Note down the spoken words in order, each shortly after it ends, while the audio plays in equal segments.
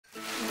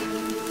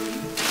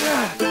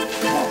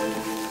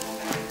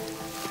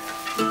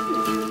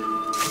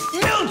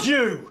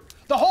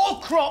The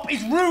whole crop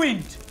is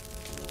ruined.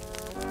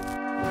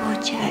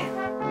 Watch out.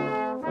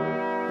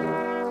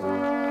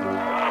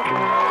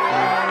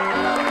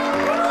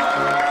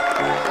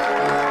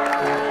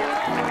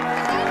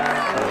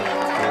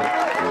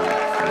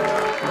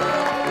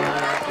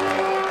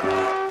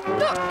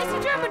 Look, it's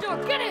a German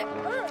dog. Get it.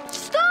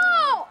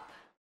 Stop!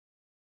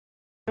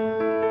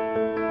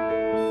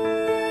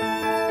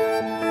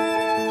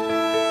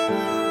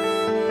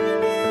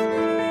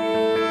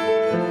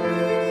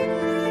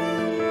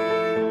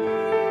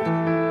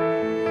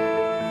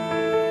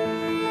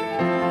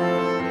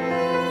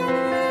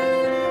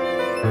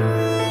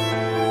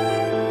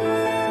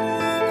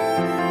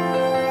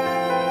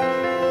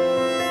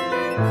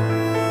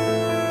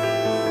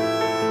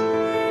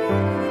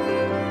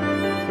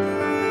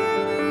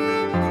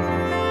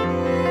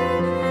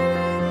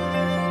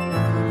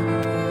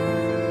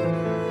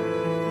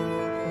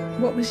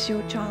 What was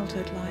your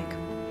childhood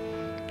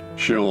like?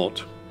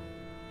 Short.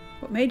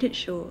 What made it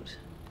short?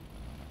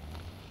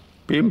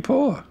 Being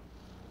poor.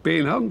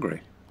 Being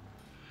hungry.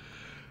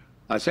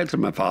 I said to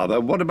my father,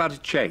 what about a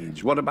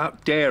change? What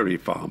about dairy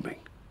farming?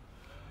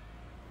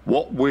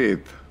 What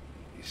with?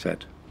 He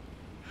said.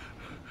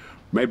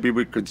 Maybe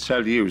we could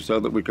sell you so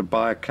that we could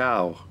buy a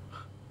cow.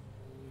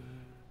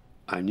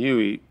 I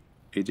knew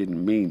he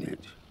didn't mean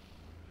it.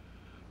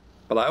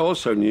 But I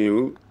also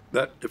knew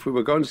that if we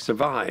were going to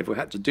survive, we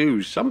had to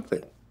do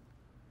something.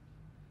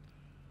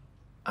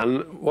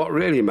 And what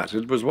really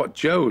mattered was what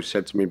Joe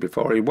said to me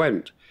before he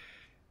went.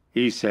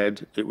 He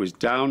said it was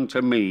down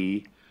to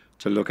me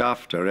to look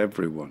after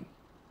everyone.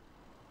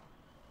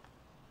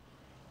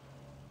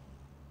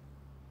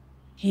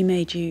 He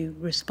made you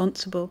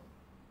responsible.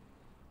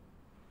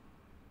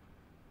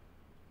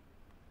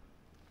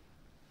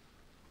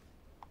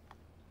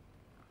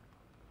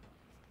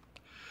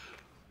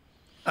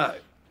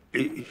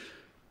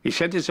 He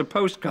sent us a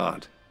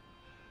postcard.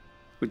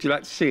 Would you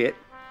like to see it?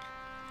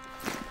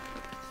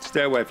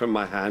 Stay away from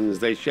my hands.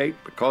 They shake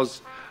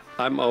because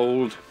I'm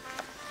old.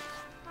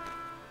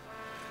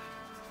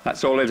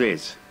 That's all it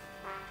is.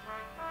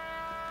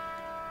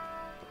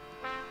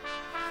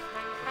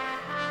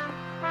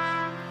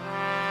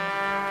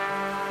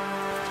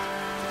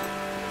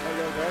 There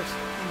you go, guys.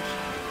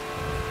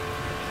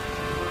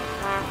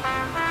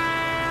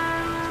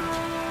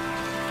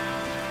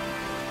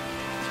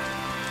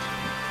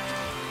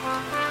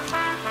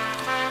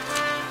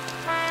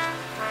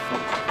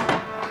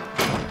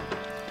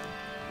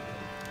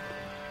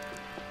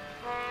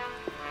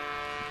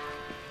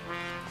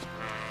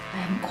 I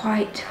am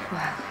quite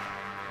well.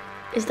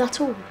 Is that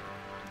all?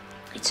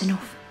 It's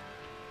enough.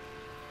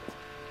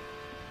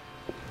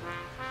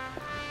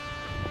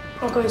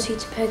 I'll go and see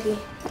to Peggy.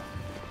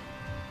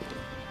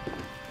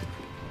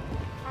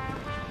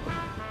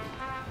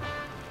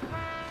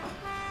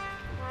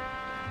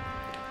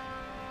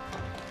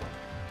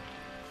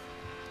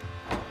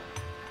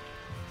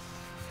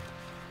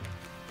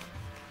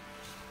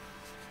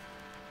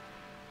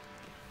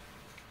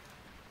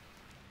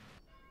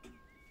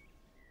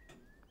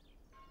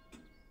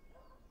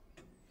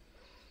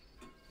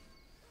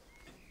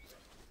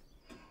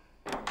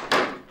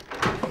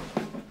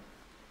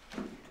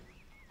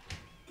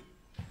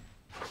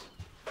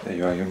 There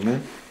you are, young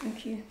man.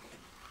 Thank you.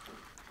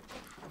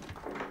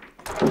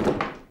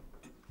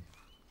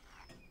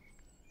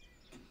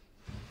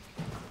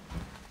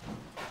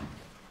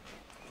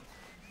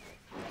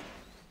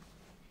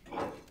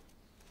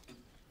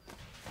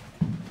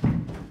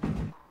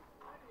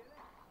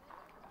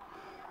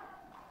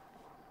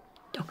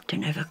 Doctor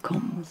never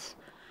comes.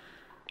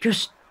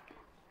 Just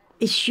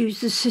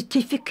issues the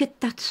certificate,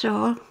 that's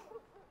all. Are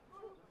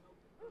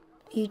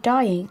you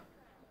dying?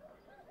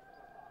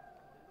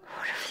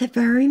 What if they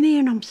bury me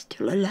and I'm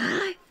still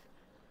alive?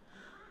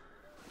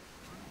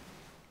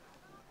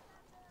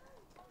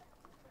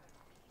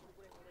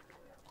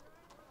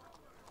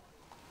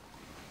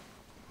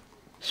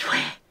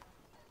 Swear.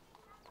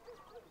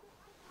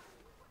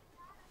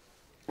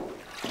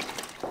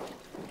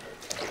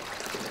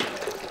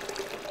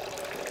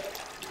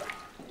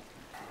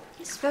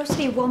 It's supposed to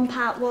be 1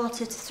 part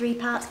water to 3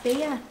 parts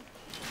beer.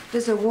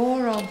 There's a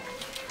war on.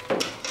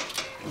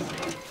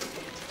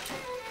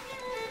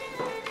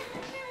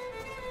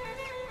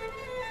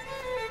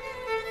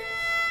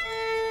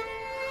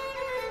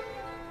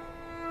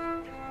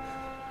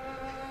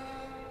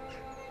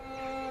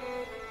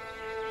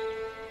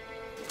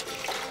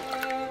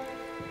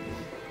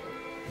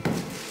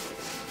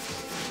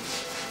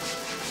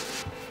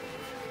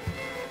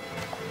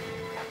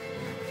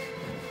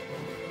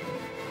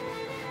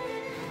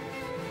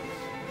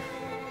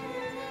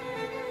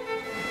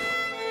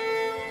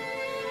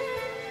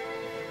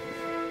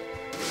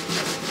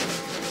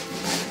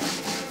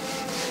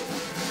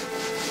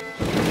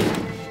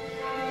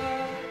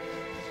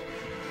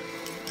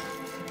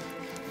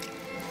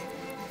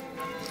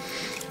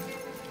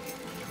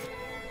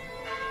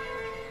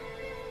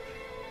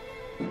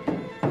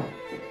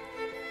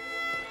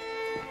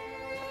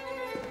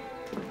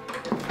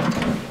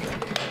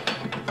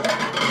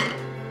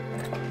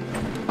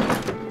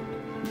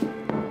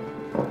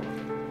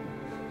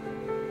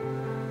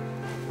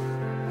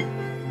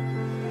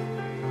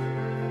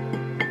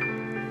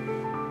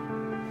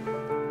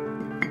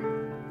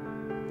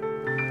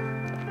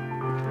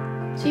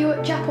 See you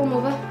at chapel,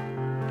 Mother.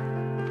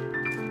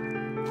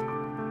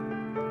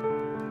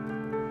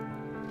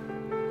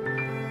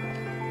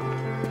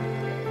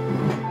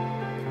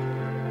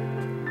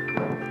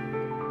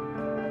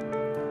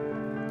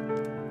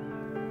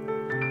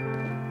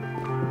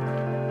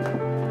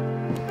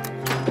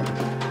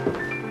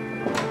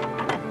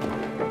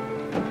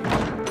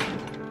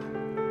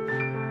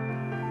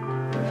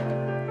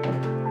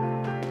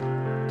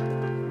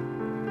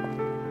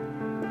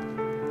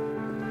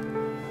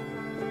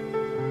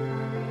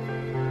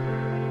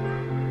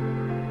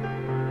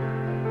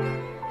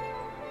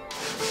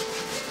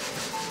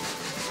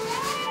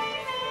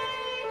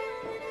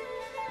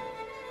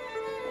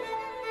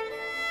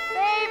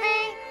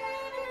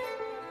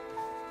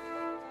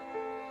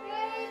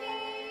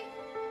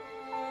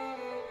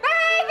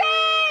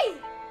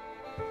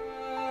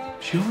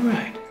 Is she all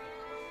right?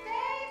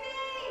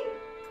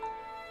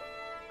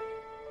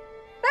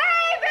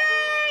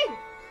 Baby!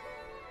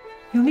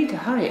 You'll need to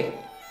hurry.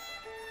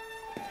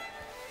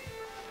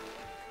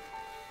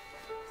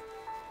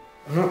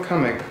 I'm not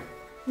coming.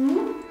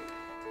 I'm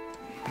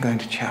going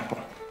to chapel.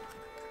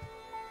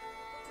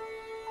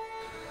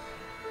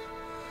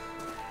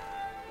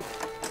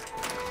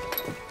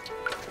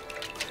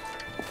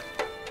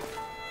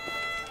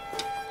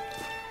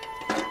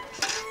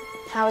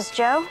 How's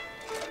Joe?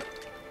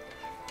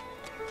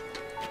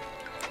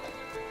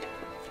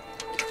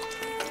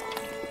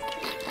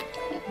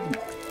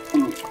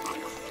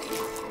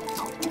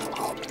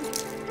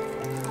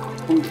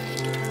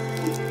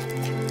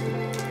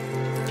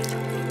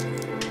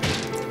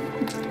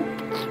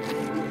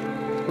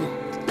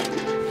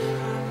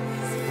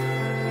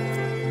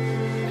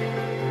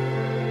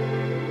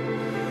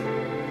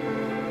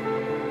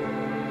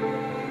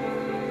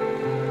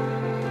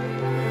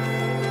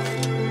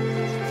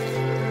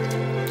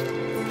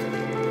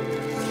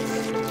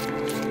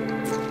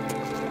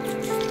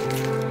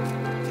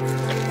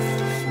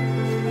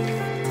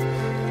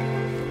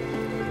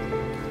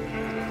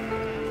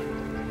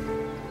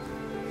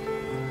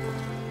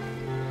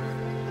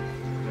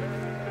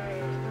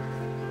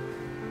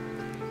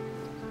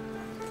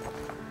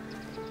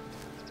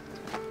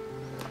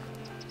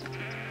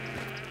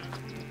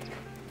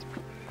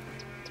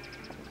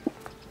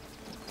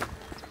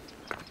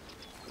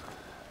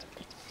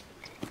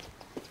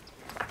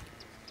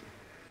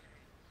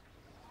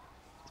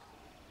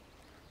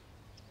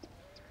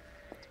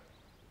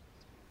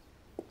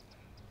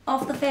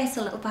 Off the face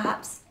a little,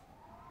 perhaps?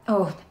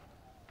 Oh,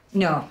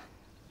 no.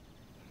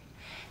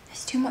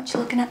 There's too much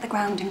looking at the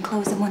ground and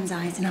closing one's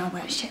eyes in our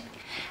worship.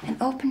 An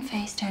open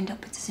face turned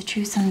upwards is a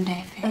true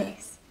Sunday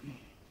face.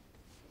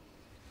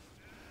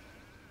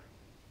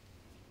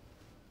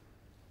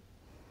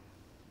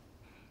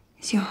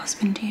 Is your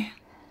husband here?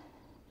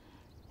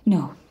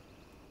 No.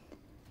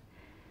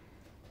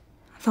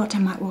 I thought I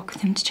might walk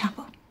with him to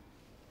chapel.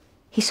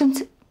 He's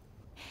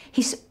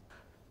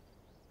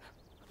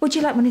Would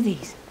you like one of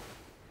these?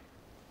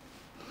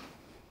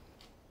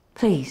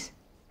 Please.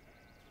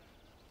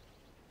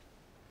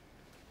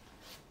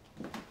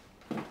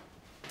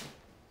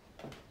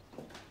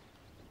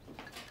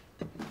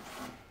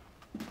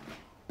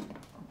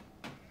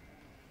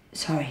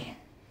 Sorry.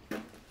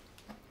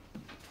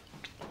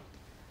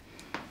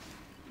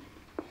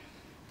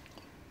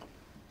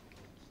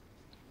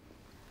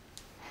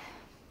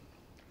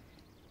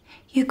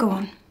 You go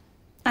on.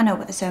 I know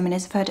what the sermon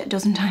is. I've heard it a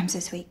dozen times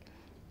this week.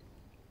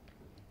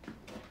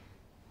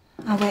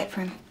 I'll wait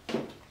for him.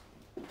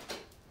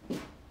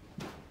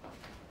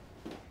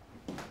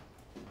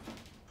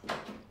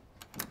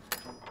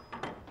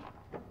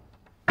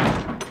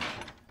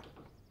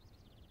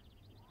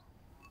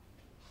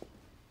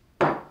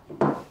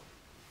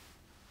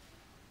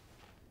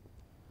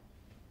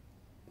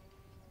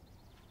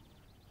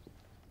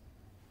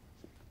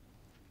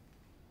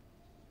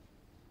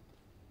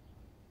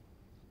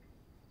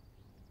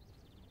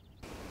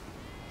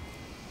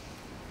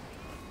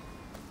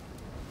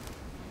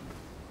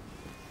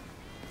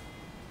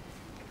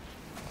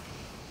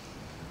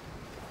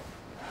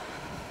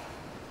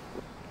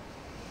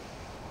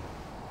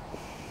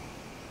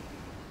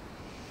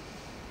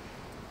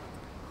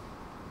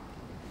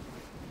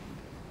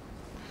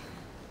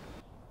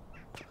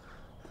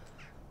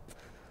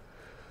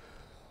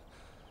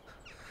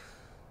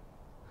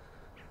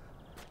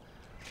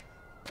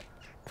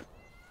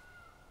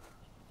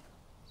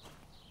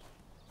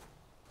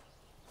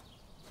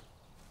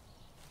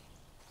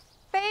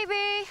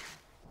 Baby!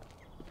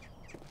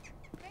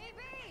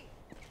 Baby!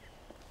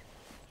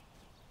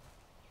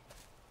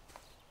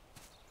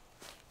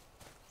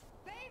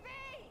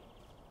 Baby!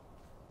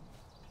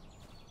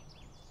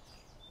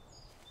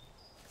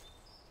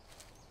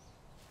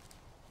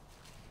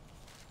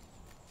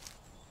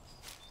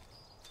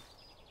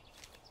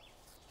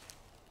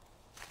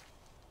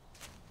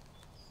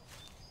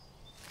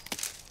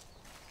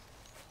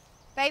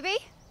 Baby?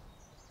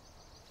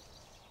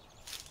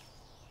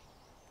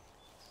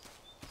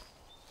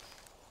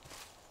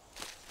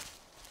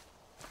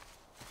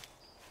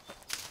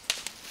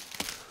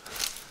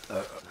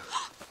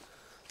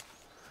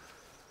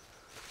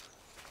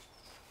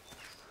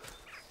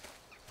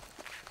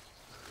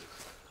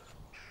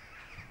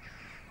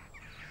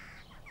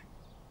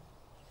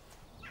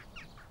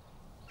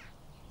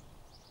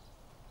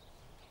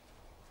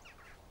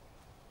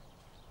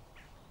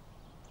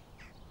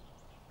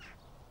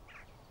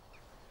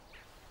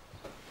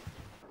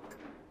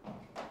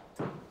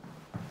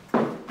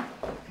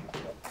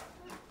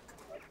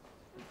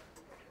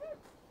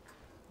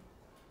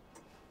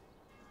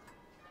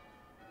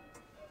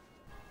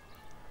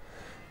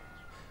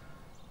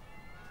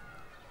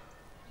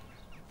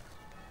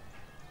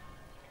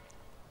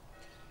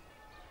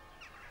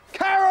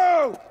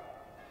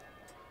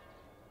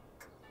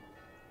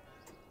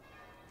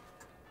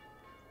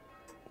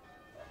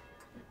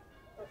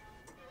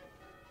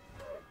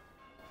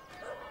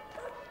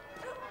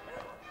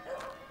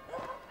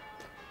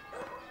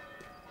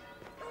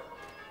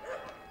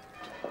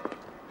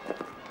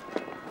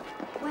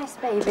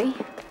 Where's baby?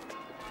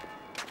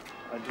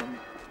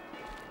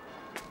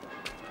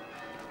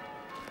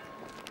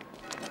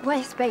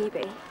 Where's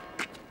baby?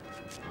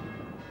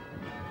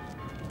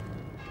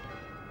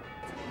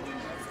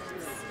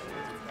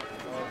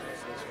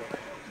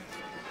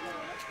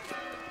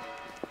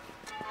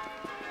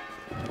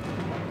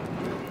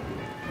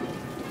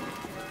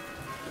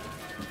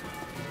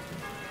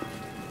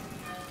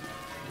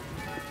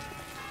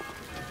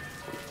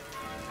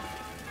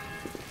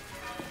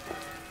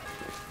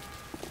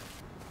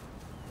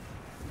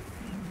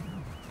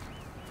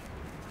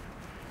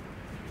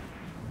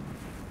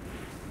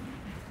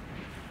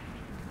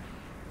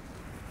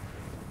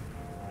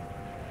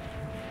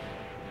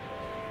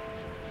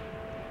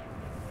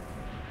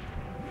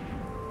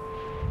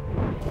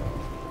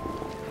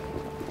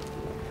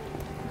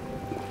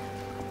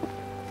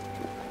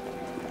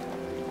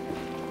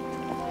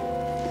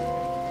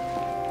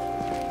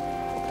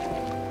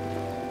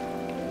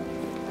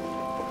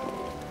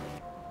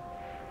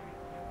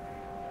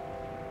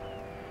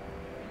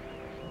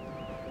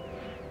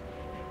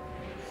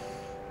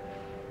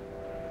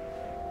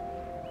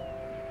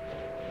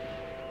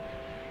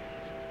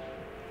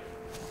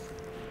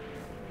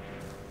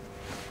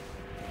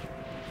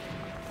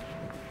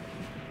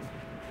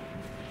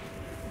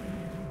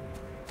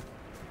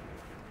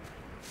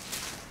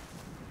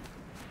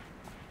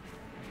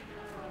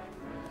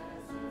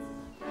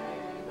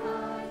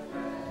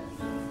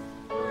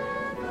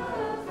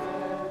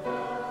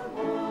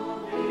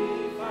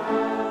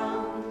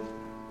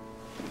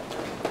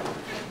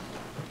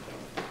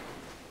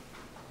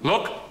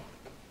 Look!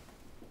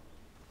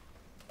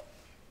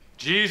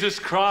 Jesus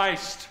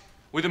Christ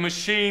with a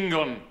machine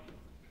gun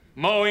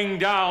mowing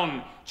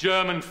down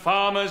German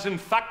farmers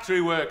and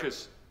factory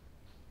workers.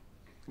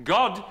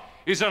 God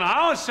is on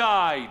our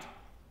side.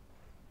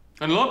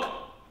 And look,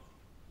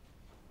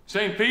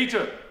 St.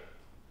 Peter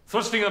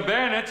thrusting a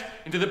bayonet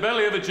into the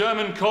belly of a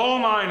German coal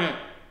miner.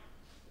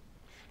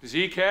 Does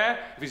he care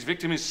if his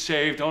victim is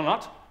saved or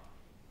not?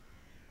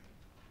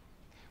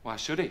 Why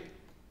should he?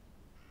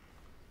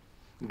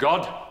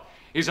 God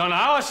is on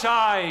our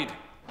side.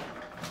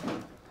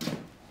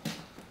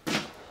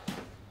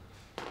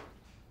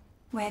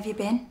 Where have you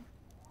been?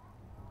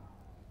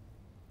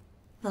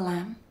 The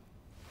lamb.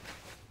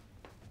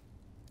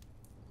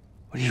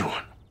 What do you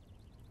want?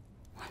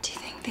 What do you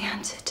think the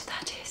answer to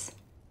that is?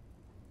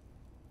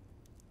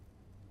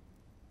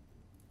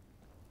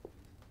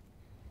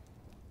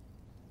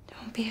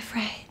 Don't be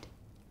afraid.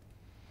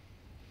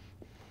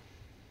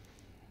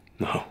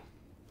 No.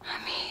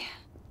 I'm here.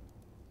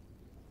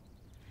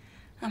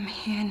 I'm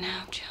here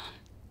now, John.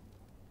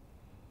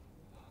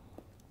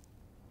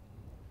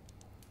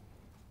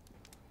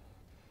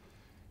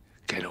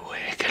 Get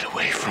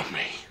away from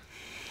me.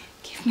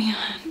 Give me your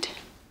hand.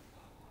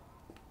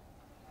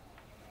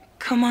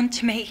 Come on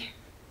to me.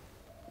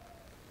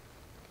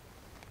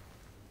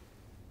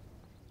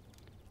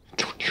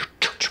 Don't you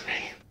touch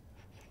me.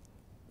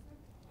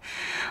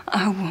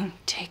 I won't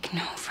take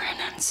no for an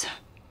answer.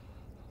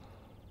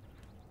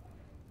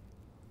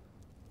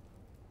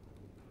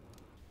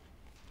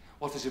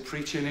 What is a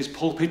preacher in his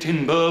pulpit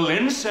in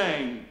Berlin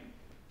saying?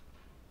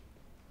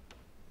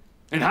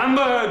 In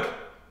Hamburg?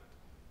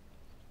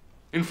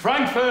 In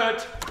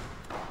Frankfurt?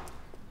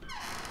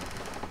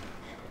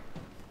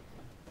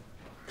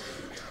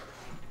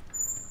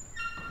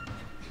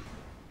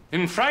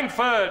 In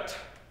Frankfurt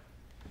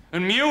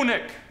and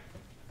Munich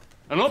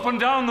and up and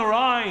down the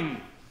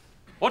Rhine.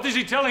 What is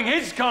he telling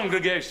his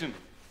congregation?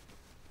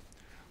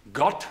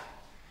 Gott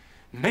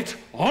mit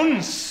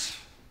uns.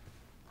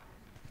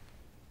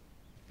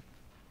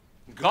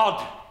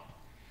 God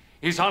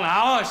is on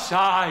our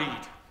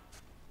side.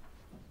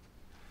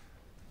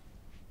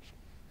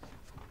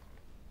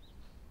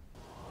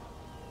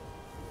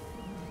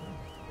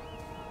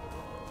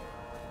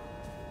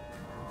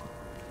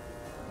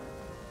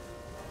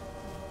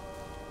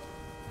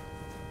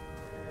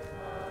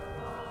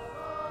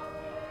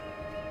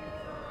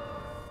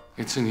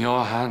 It's in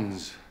your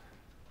hands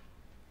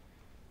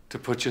to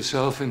put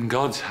yourself in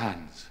God's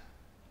hands.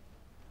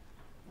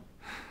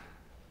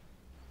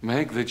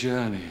 Make the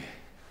journey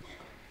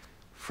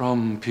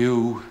from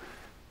pew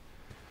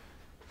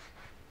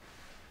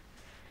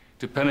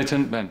to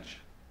penitent bench,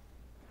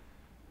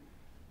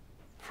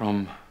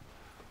 from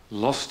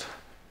lost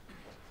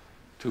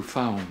to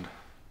found.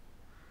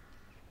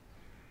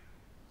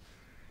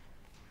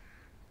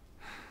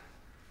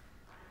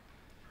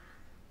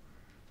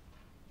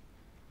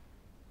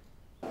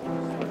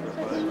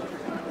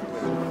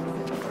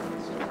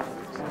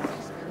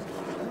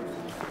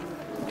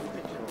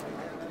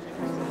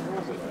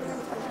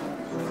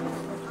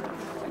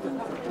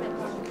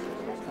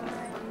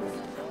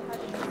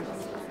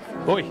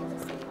 Oi.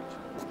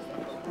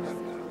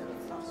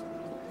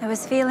 There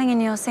was feeling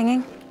in your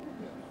singing,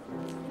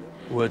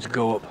 Words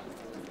go up.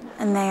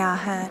 and they are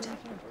heard.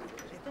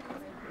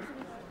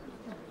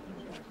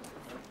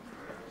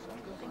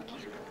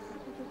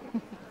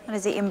 What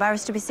is it, you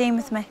embarrassed to be seen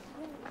with me?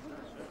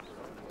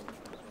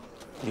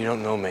 You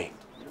don't know me.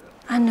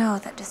 I know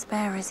that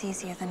despair is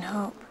easier than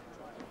hope.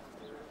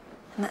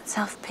 And that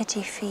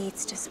self-pity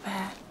feeds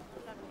despair.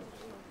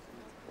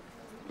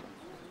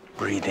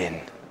 Breathe in.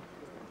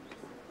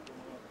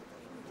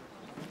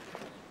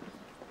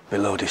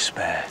 Below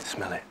despair.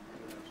 Smell it.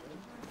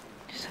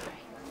 Sorry.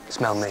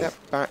 Smell me. Step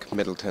back,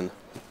 Middleton.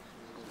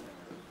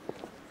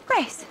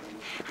 Grace,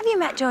 have you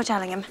met George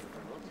Allingham?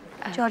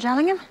 George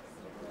Allingham?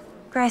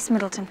 Grace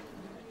Middleton.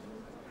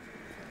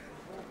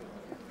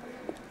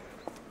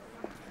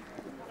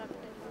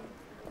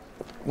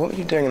 What were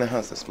you doing in the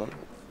house this morning?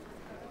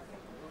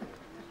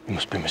 You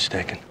must be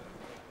mistaken.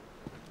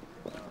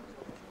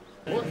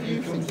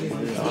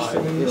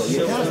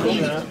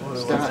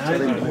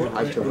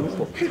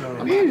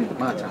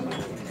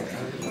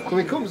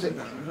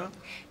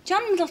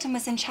 John Middleton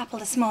was in chapel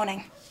this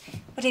morning,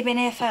 but he'd been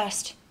here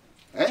first.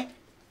 Eh?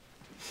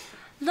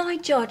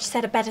 Lloyd George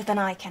said it better than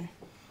I can.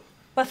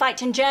 We're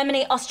fighting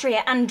Germany,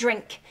 Austria, and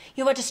drink.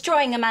 You are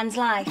destroying a man's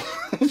life.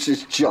 It's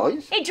his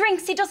choice. He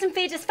drinks, he doesn't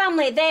feed his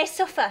family, they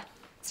suffer.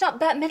 It's not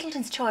Bert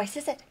Middleton's choice,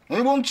 is it?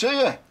 He won't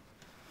see you.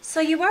 So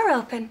you were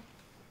open.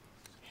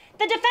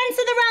 The Defence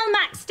of the Realm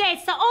Act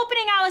states that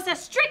opening hours are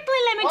strictly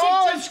limited to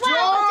 12... It's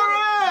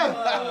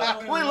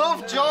Jora! We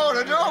love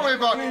Jora, don't we,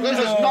 but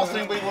there's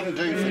nothing we wouldn't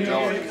do for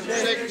Jora.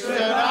 6 to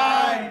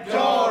 9,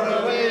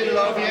 Jora, we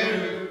love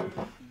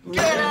you.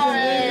 Get on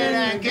in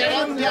and get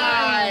on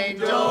down,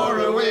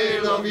 Jora, we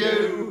love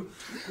you.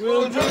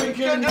 We'll drink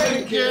and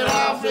drink it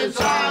half the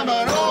time,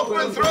 and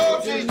open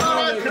throat is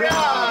not a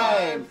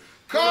crime.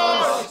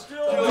 'Cause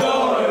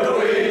Jora,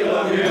 we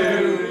love you.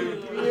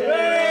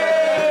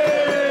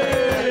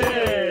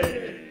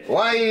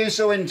 Why are you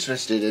so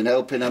interested in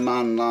helping a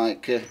man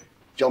like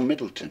John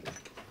Middleton?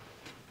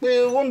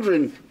 We're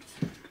wondering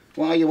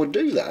why you would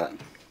do that.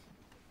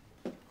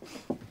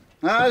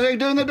 How's he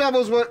doing the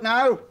devil's work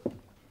now?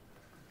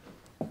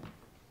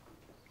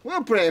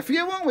 We'll pray for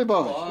you, won't we,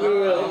 boys? We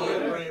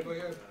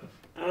will.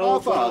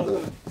 Our Father,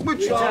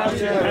 which art in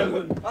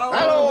heaven,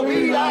 hallowed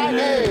be thy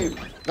name.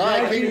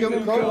 Thy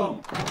kingdom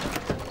come.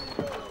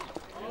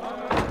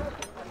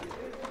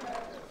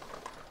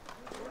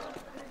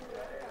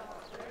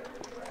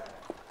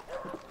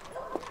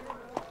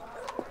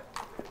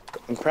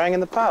 I'm praying in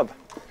the pub.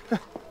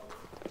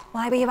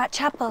 Why were you at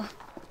chapel?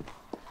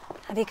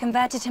 Have you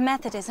converted to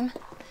Methodism?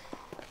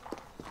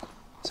 I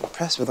was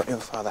impressed with what your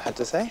father had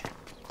to say.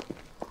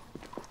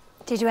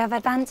 Did you have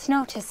advance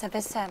notice of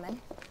his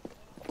sermon?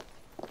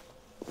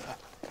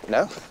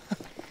 No?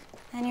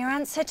 Then your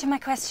answer to my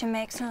question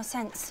makes no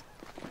sense.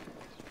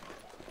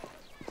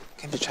 I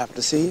came to chapel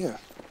to see you.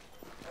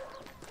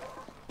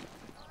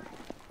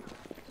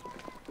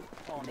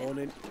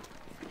 Morning.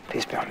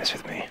 Please be honest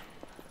with me.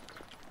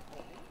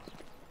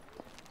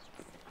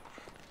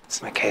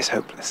 Is my case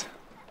hopeless?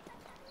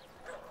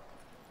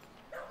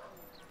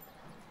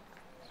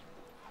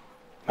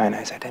 May I know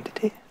his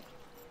identity?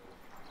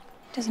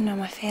 Doesn't know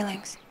my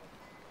feelings.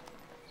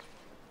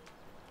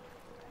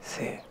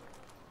 See.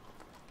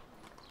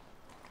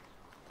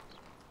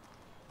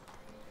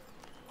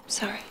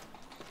 Sorry.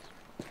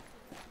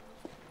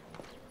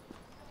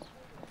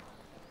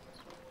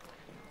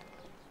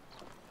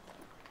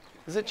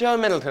 Is it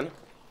John Middleton?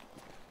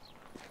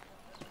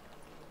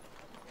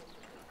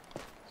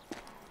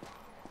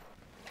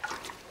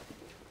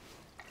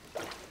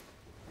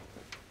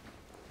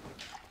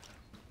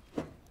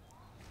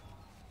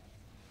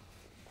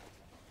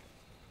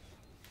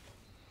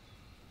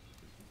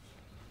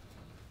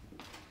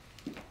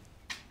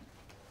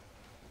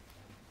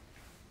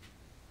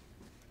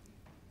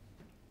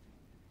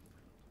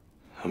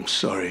 I'm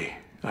sorry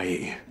I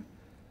hit you.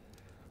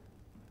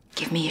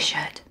 Give me your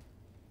shirt.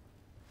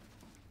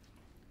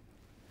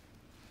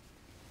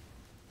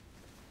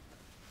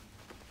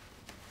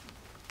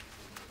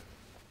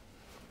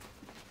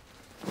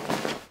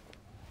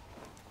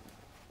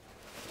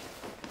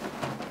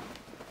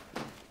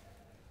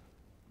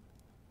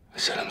 I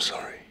said I'm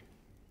sorry.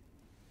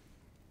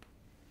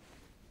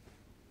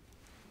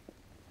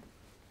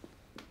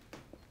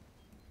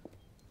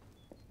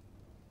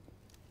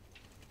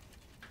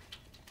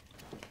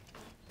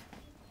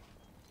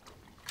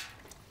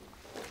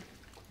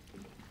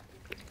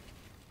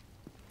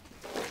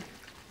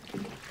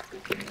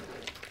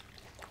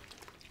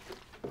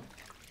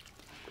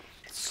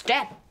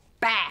 Step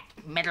back,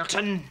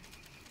 Middleton.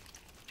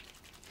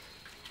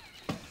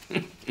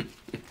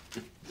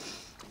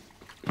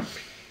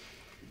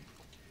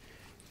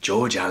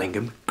 George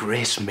Allingham,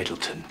 Grace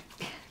Middleton.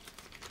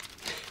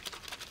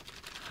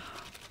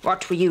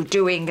 What were you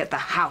doing at the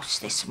house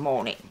this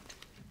morning?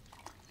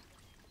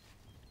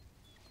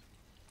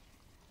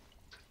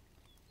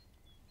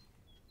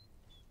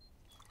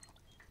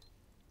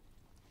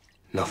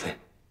 Nothing.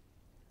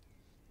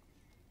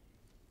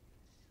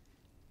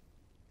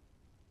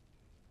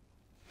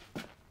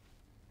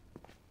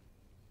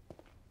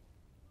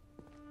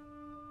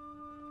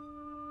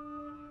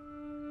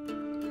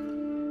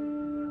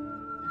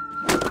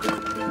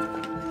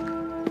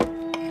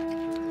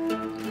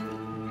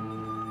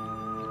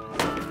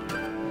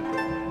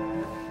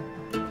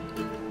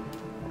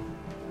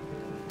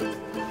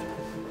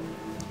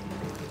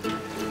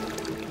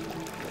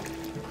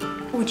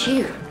 would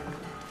you?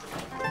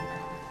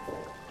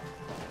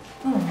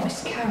 Oh,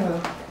 Miss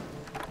Carol.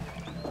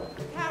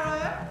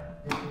 Caro?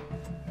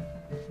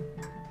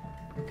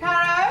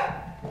 Caro?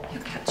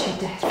 You'll catch your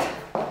death.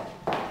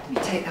 Let me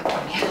take that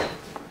from you.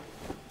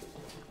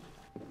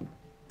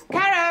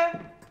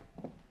 Caro?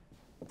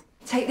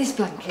 Take this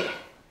blanket.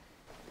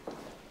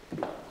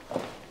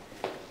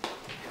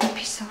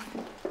 Be soft.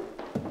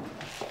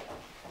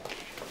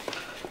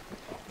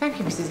 Thank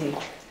you, Mrs. H.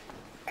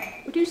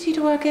 Would you see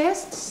to our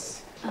guests?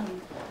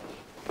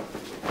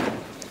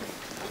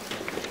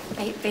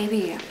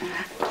 Baby.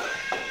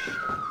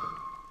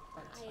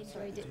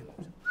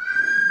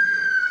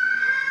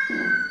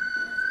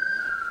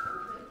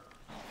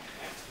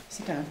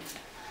 Sit down.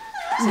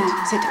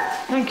 Sit.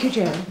 Thank you,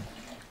 Joan.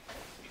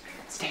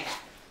 Stay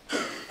there.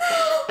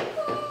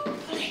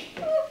 Polly,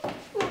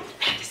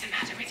 what is the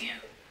matter with you?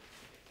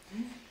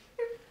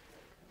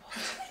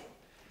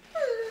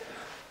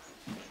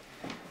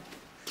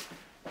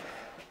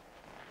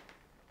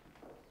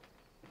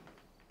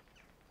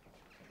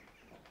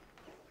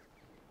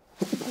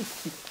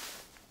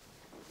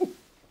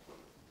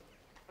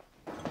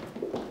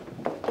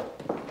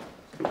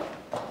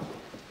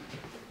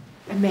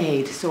 A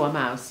maid saw a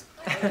mouse.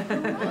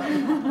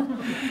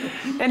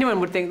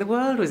 Anyone would think the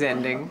world was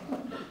ending.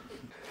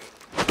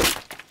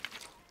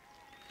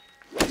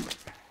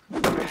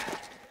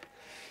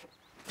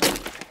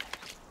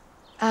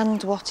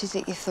 And what is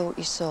it you thought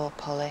you saw,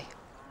 Polly?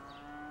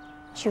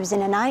 She was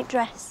in a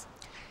nightdress.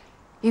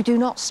 You do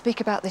not speak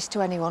about this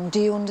to anyone,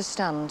 do you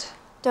understand?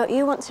 Don't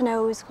you want to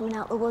know who's coming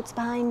out the woods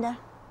behind her?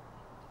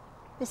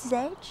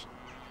 Mrs. H?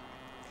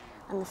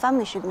 And the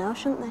family should know,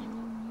 shouldn't they?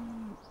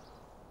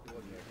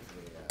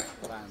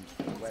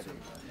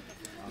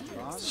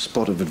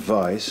 Spot of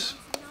advice.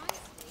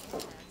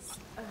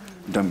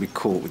 Don't be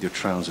caught with your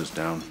trousers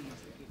down.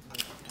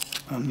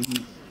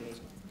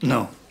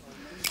 No.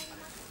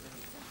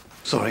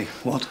 Sorry,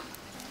 what?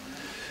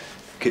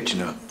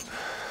 Kitchener.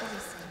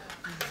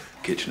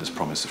 Kitchener's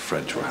promised the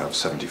French will have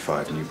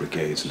 75 new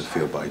brigades in the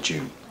field by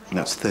June. And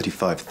that's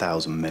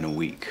 35,000 men a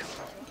week.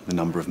 The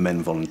number of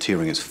men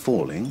volunteering is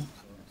falling.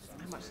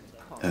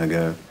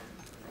 Ergo,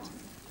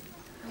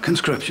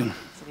 conscription.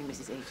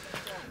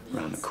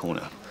 Round the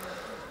corner.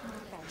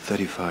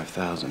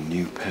 35,000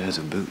 new pairs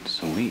of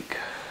boots a week.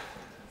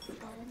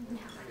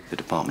 The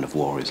Department of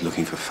War is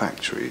looking for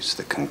factories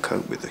that can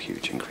cope with the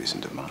huge increase in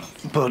demand.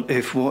 But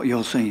if what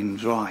you're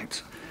saying's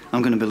right,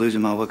 I'm going to be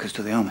losing my workers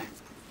to the army.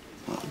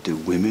 Well, do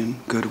women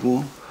go to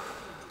war?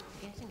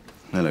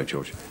 Hello,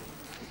 George.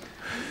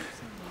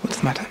 What's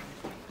the matter?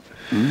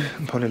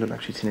 Polly looked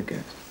like she'd seen a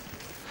ghost.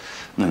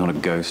 No, not a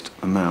ghost,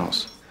 a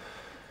mouse.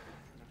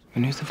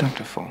 And who's the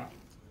doctor for?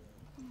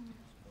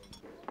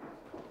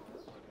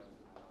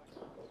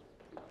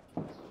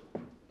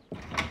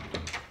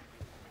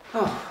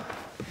 Oh.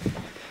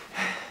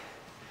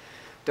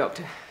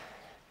 Doctor.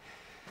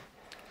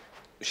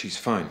 She's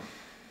fine.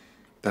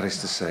 That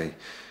is to say,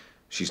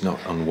 she's not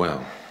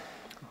unwell.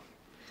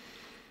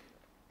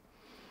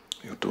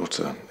 Your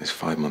daughter is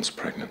 5 months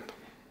pregnant.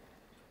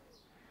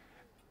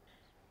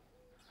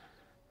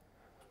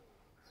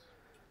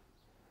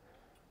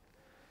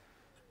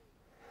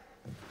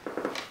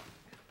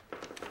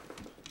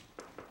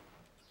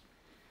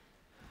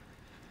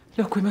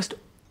 Look, we must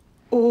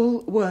all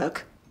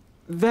work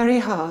very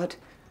hard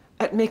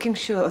at making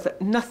sure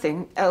that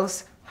nothing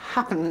else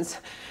happens.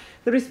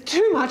 There is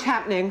too much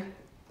happening.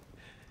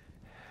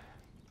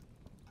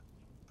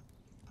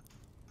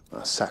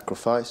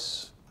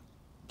 Sacrifice,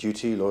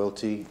 duty,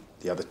 loyalty,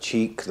 the other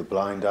cheek, the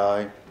blind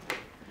eye.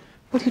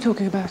 What are you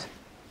talking about?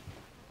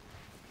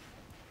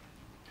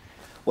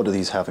 What do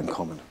these have in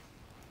common?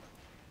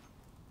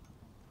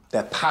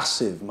 They're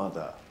passive,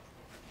 Mother.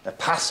 They're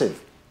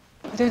passive.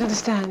 I don't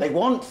understand. They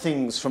want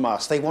things from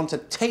us. They want to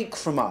take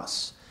from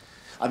us.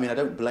 I mean, I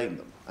don't blame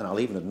them, and I'll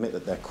even admit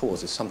that their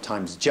cause is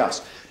sometimes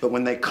just. But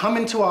when they come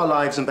into our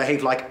lives and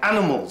behave like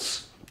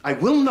animals, I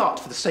will not,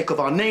 for the sake of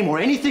our name or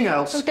anything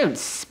else... Oh, don't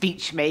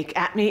speech make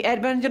at me,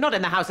 Edmund. You're not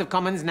in the House of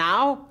Commons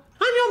now.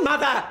 I'm your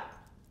mother.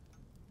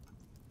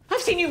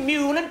 I've seen you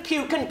mule and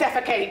puke and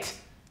defecate.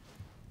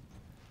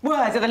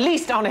 Words are the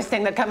least honest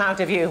thing that come out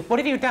of you. What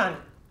have you done?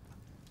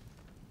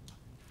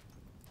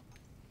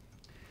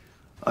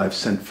 I've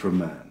sent for a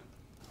man.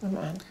 A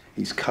man?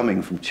 He's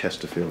coming from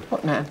Chesterfield.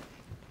 What man?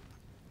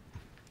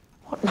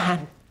 What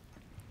man?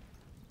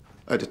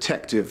 A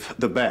detective,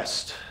 the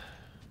best.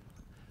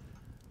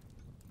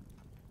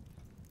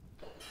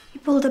 He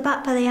pulled her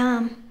back by the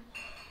arm.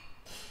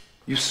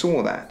 You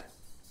saw that?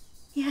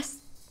 Yes.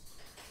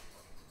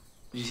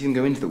 Did you see them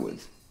go into the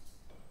woods?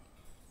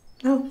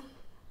 No.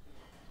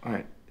 All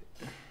right.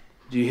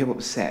 Did you hear what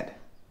was said?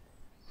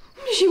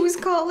 She was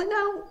calling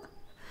out.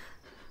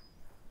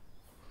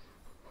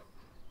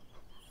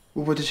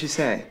 Well, what did she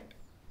say?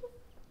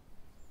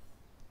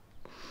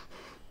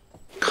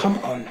 Come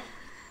on.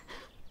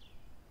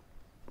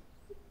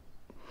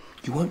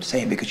 You won't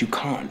say it because you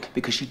can't,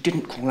 because she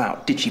didn't call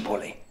out, did she,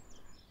 Polly?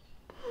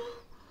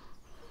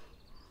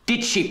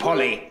 Did she,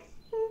 Polly?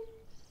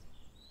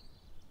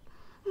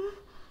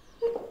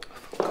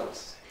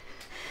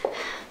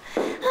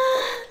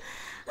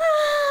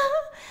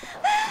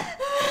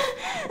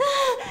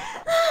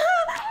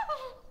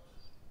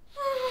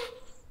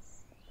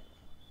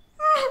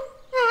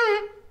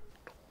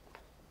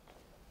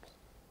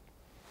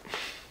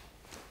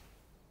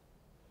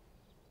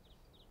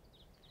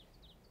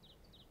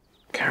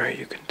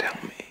 you can tell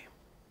me.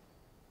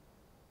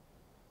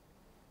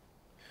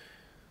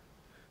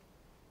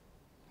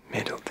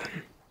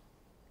 Middleton.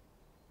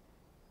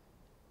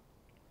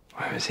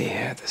 Why was he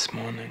here this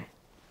morning?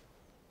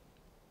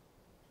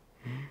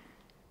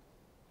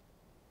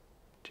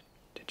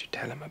 Did you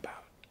tell him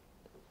about?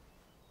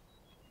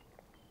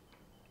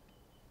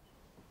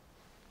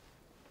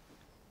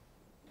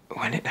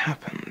 When it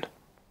happened?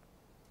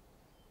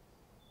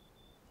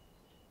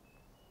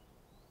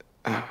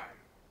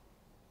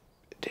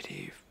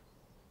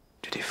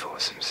 Did he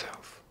force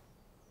himself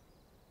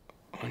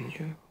on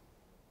you?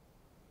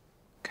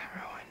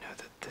 Carol, I know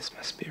that this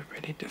must be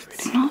really difficult.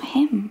 It's not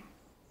him.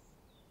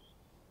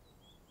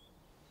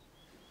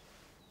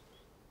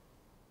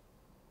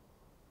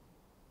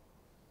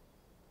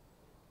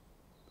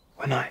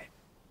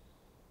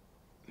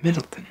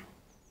 Middleton.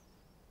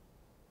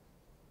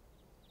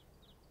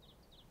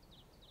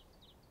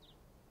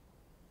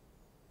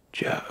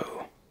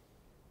 Joe.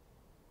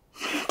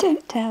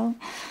 Don't tell.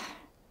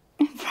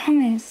 I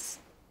promise.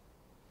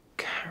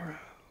 Caro.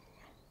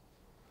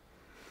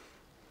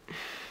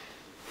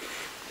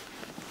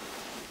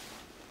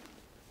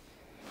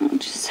 Oh,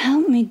 just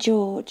help me,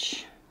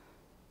 George.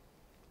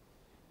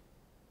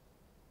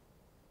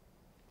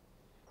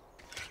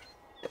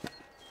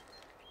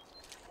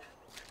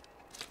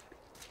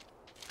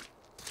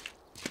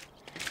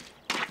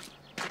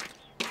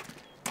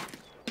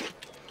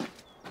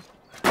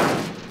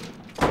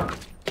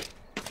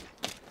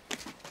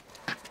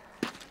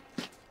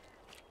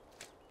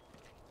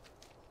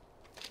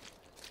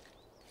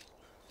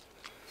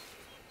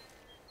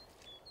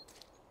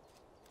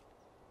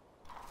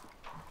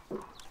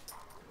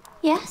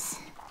 Yes?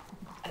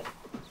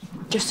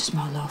 Just a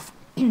small loaf.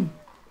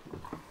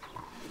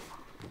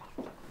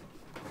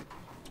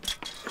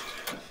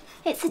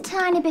 It's a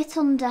tiny bit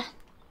under.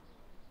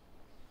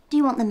 Do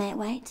you want the mate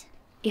weight?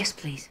 Yes,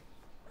 please.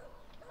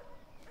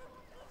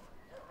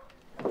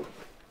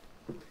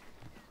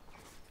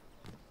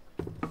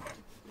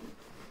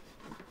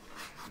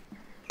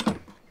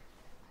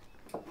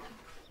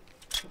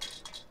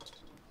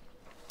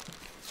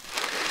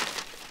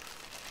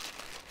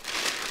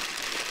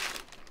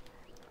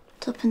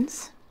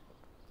 Tuppence.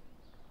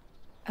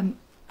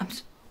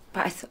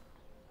 But I thought...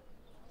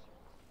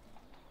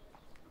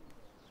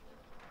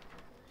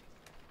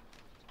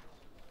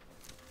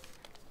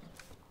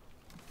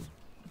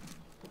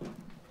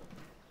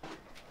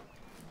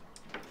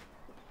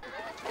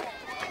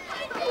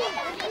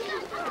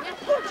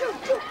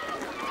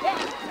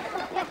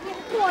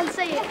 Go on,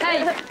 say it.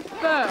 Hey,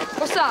 Bert,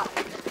 what's that?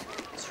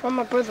 It's from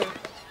my brother.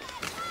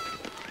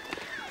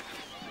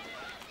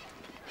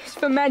 It's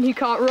for men who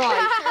can't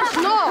write. It's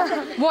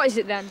not. What is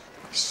it then?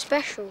 It's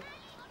special.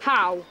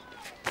 How?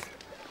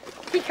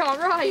 He can't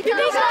write.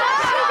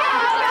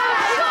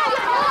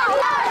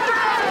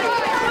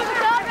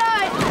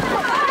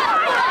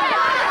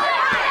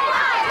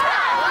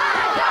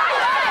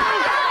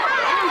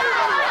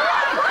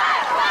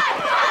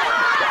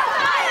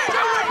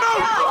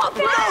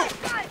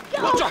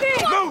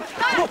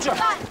 Roger!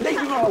 Leave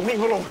him alone, leave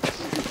him alone.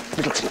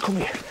 Middleton, come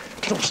here.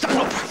 Get up, stand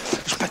up.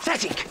 It's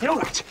pathetic. You're all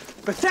right.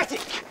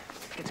 Pathetic.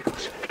 Get the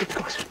glass. Get the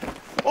glass.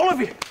 All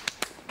of you.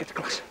 Get the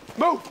glass.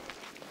 Move.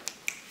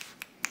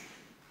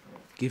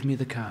 Give me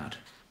the card.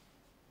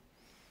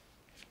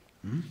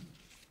 Who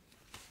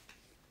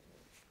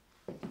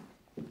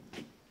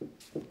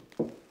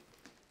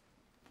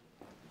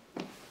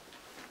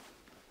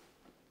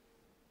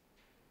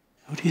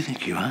do you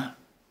think you are?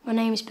 My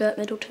name is Bert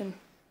Middleton.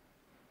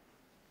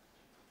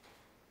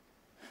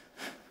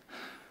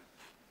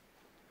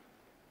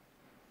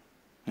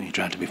 Are you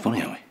trying to be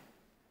funny, are we?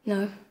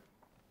 No.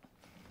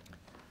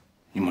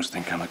 You must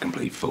think I'm a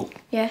complete fool.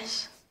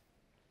 Yes.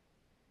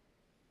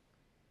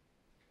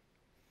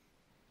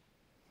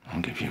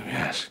 I'll give you a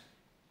yes.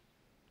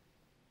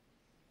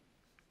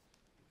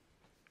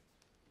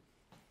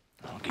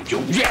 I'll give you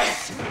a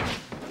yes!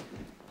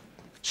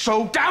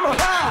 So damn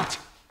hard!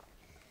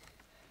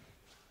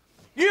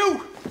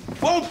 You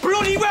all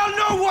bloody well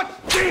know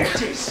what day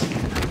it is!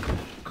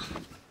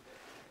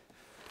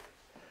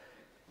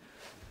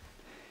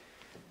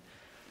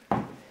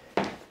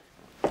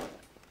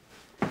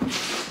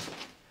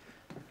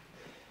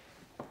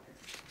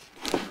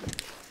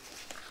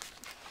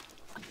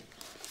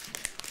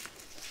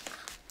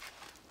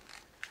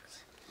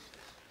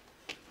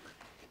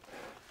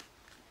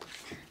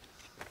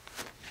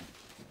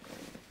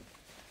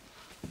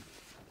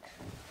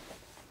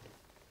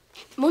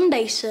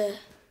 Monday, sir.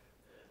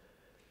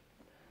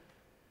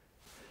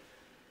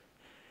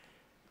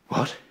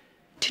 What?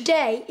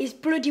 Today is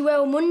bloody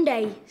well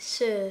Monday,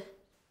 sir.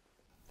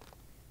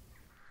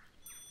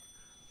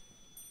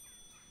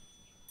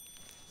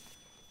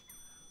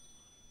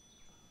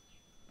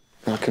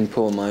 I can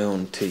pour my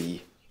own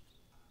tea.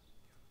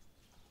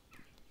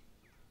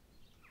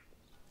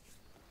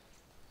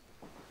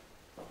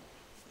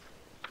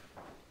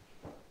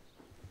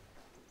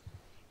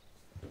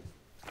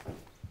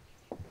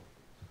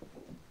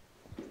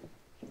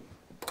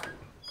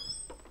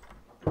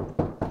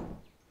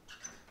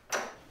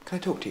 Can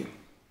I talk to you?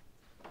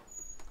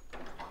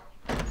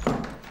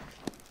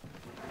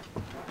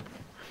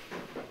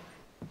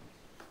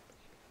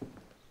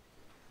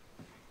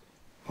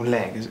 Or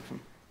leg, is it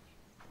from?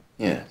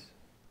 Yes.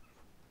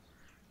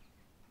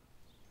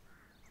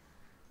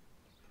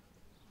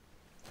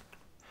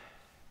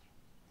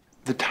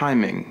 The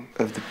timing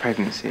of the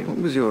pregnancy. What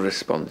was your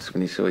response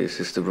when you saw your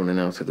sister running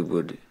out of the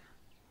wood?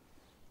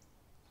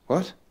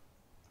 What?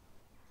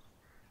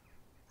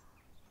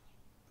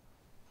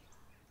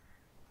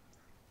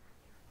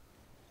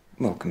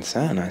 Well,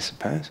 concern, I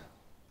suppose.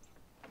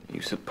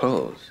 You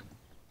suppose?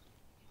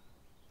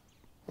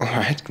 All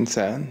right,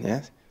 concern,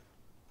 yes.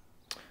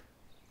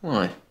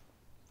 Why?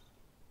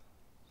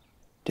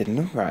 Didn't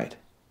look right.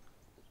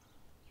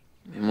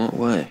 In what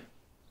way?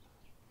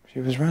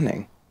 She was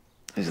running.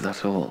 Is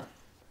that all?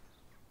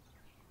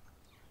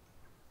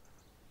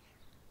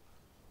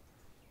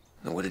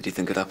 Now, what did you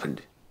think had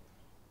happened?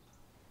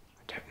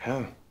 I don't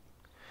know.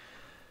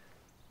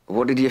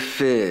 What did you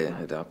fear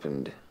had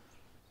happened?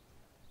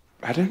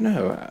 I don't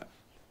know.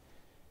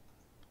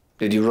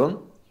 Did you run?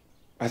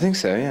 I think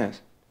so, yes.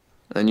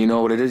 And you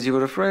know what it is you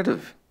were afraid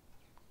of?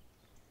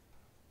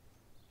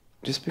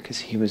 Just because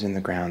he was in the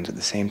grounds at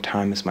the same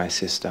time as my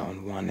sister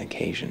on one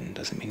occasion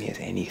doesn't mean he has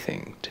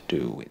anything to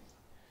do with...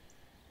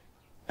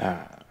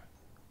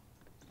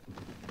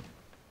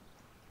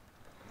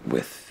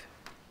 With?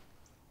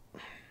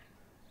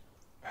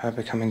 Her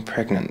becoming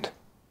pregnant.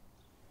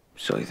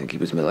 So you think he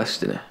was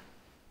molesting her?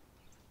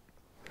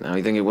 Now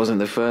you think it wasn't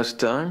the first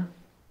time?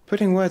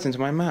 Putting words into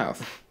my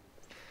mouth.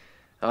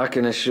 I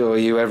can assure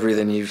you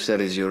everything you've said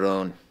is your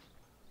own.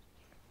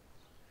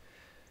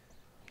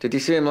 Did you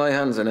see him lay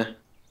hands on her?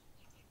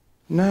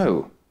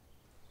 No.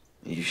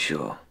 Are you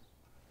sure?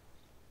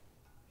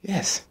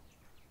 Yes.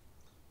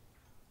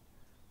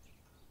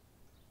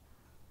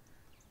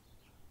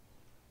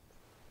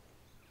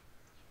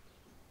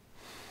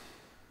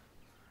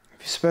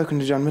 Have you spoken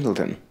to John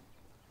Middleton?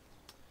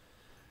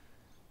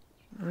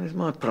 It's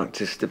my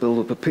practice to build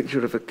up a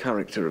picture of a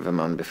character of a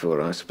man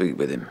before I speak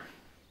with him.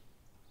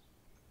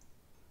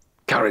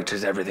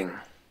 Character's everything.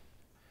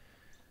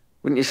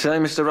 Wouldn't you say,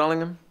 Mr.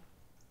 Rollingham?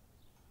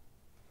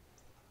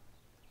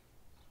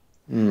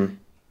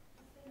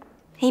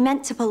 He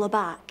meant to pull her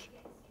back.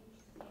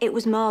 It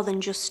was more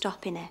than just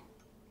stopping her.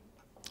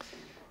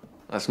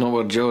 That's not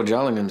what George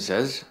Allingham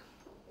says.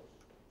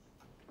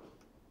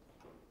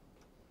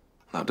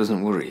 That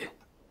doesn't worry you.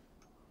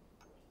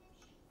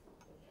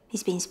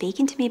 He's been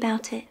speaking to me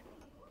about it.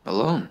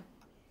 Alone?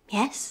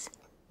 Yes.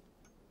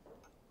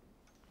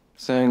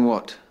 Saying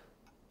what?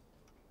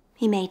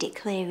 He made it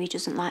clear he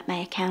doesn't like my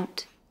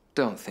account.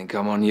 Don't think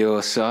I'm on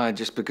your side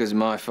just because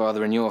my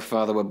father and your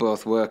father were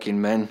both working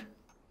men.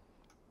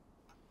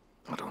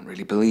 I don't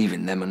really believe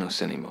in them and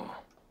us anymore.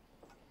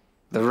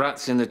 The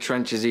rats in the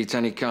trenches eat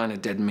any kind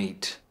of dead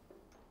meat.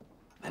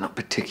 They're not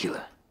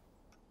particular.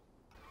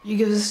 You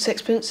give us a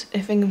sixpence,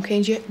 if Ingham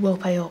canes you, we'll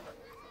pay up.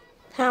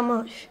 How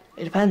much?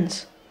 It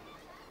depends.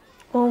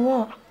 Well,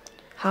 what?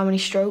 How many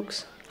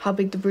strokes, how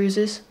big the bruise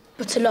is.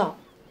 But a lot.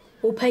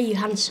 We'll pay you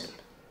handsome.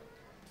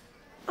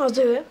 I'll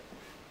do it.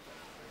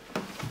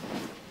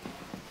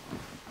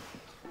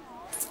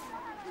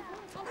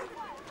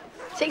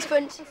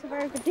 Sixpence. That's a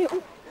very good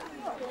deal.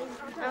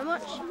 How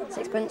much?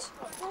 Sixpence.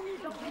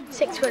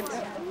 Sixpence.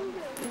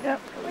 Yep.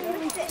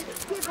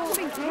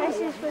 This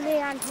is for the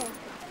ante.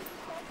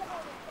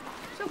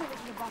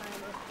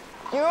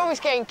 You're always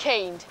getting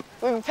caned.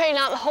 We've been paying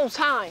out the whole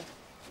time.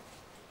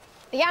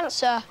 The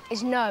answer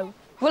is no.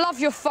 We'll have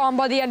your farm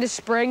by the end of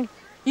spring.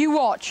 You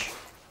watch.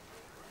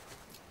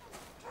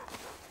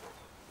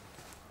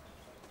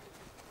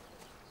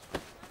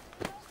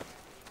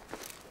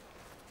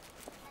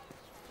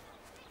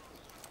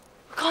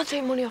 We can't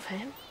take money off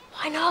him.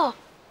 Why not?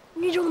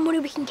 We need all the money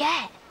we can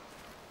get.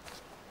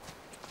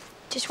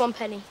 Just 1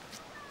 penny.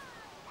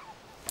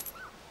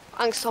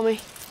 Thanks, Tommy.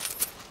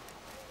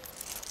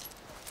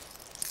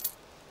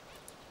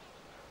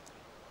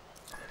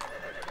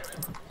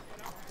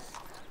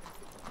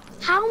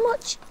 How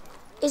much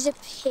is a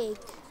pig?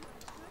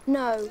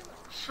 No.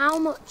 How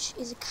much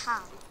is a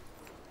cow?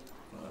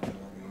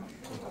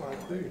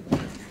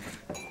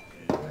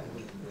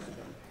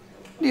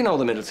 Do you know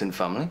the Middleton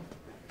family?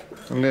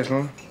 A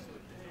little.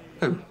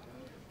 Who?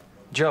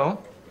 Joe?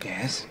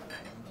 Yes.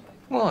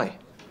 Why?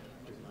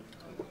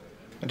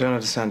 I don't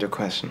understand your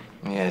question.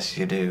 Yes,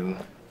 you do.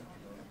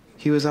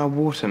 He was our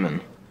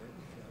waterman.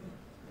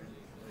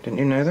 Didn't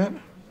you know that?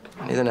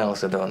 Anything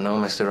else I don't know,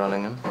 Mr.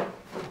 Rollingham?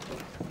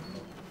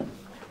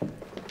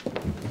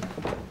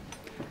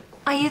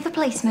 Are you the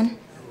policeman?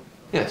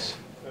 Yes.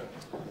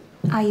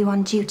 Are you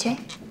on duty?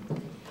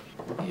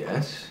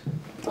 Yes.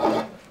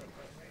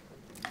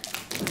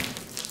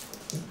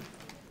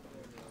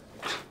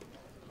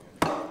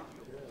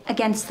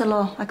 Against the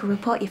law. I could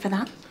report you for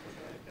that.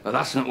 But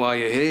that's not why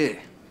you're here.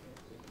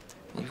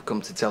 You've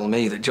come to tell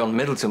me that John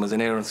Middleton was in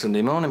here on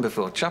Sunday morning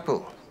before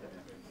chapel.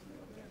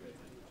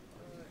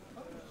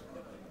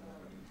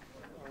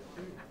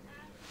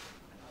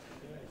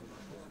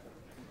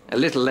 A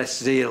little less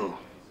zeal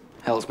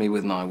helps me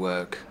with my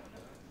work.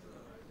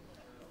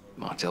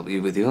 Might help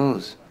you with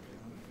yours.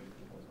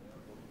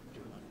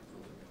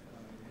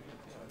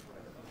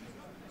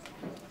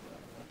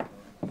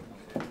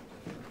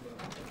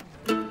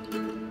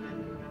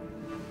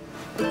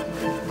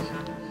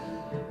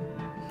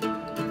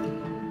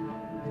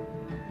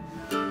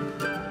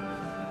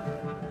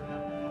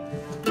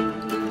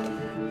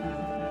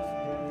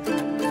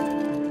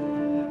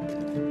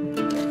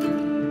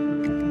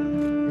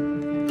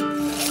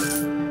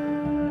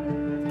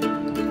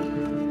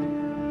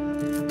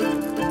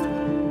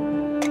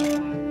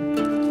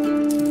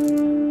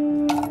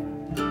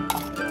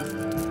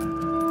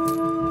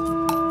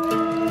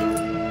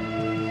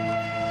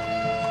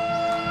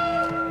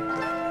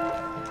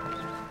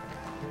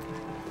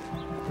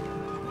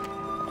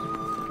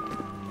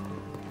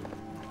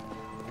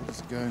 Is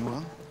it going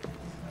well?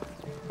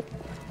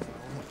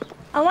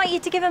 I want you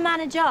to give a man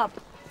a job.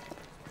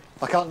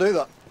 I can't do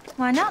that.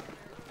 Why not?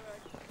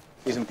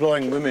 He's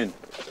employing women.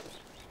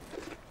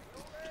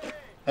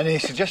 Any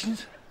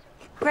suggestions?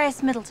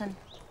 Grace Middleton.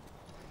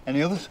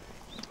 Any others?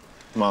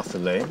 Martha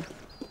Lane.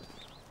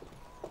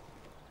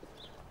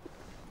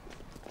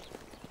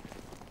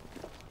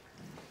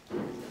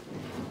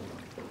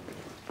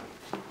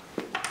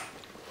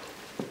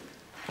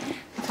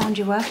 I found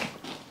your work.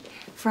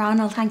 For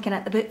Arnold Hankin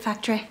at the boot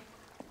factory.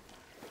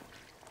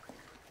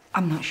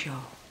 I'm not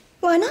sure.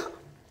 Why not?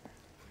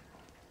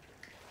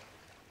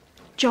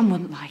 John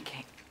wouldn't like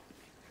it.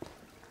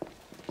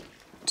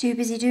 Too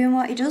busy doing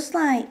what he does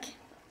like.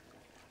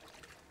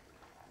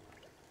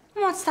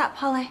 What's that,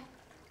 Polly?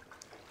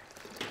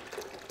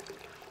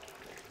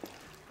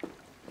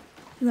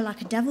 You were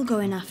like a devil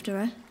going after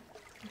her.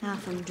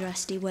 Half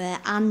undressed he were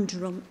and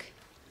drunk.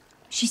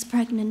 She's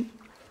pregnant.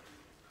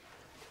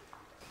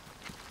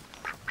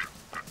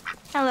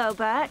 Hello,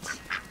 Bert.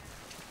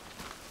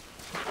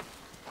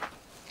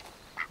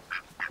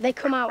 They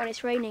come out when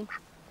it's raining.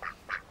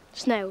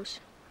 Snows.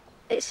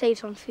 It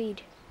saves on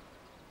feed.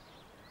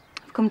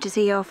 I've come to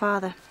see your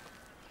father.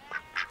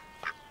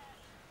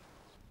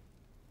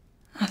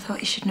 I thought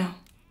you should know.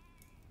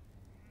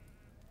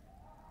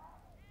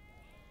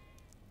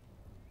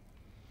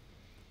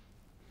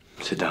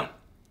 Sit down.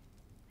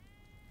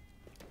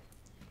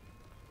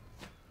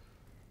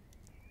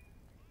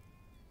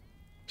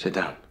 Sit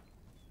down.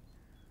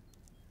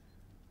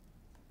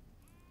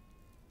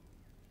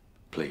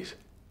 Please.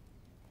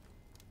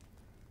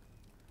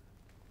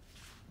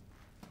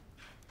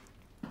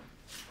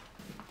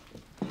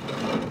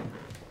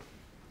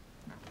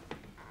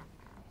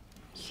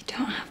 You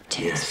don't have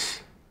to.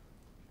 Yes,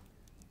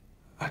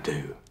 I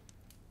do.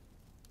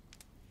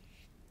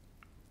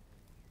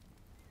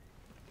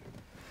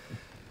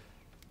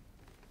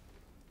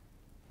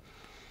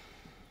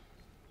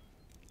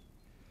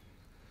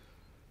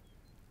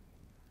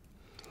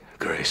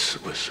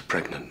 Grace was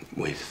pregnant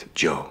with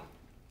Joe.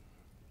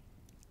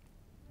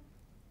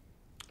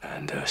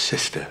 And her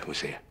sister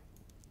was here.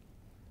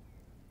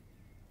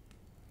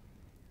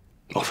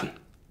 Often.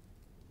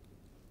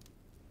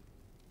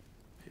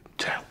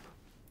 To help.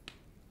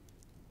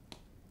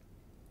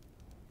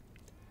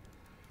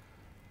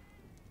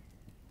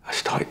 I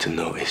started to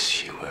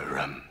notice you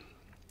were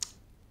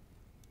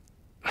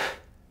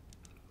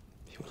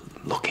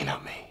looking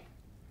at me.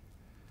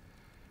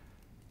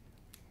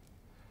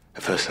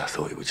 At first I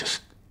thought you were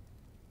just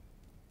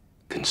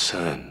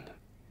concerned.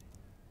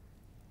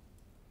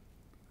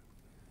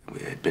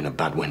 It had been a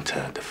bad winter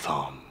at the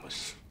farm.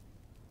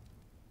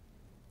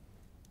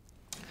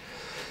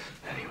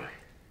 Anyway.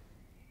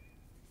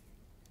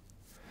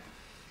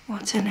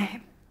 What's her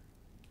name?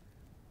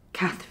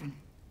 Catherine.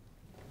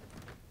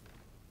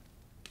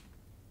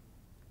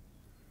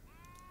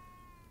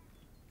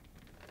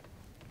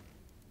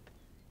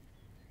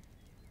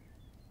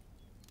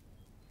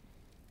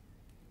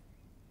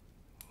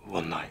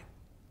 One night,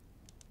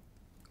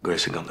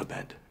 Grace had gone to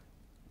bed.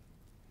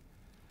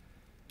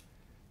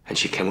 And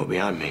she came up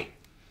behind me.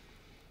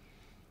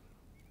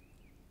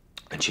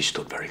 And she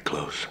stood very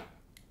close.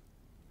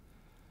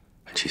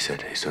 And she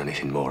said, "Is there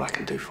anything more I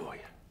can do for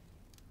you?"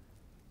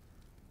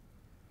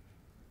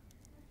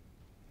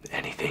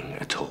 Anything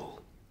at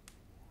all.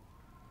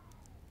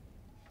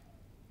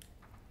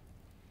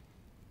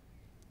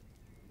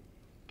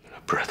 And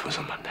her breath was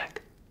on my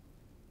neck.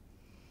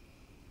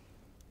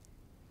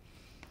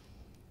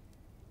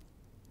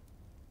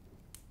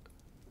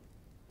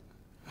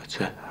 That's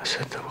it. I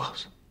said there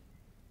was.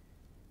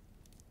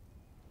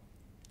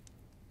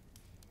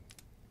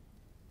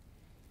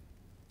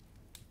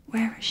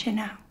 Where is she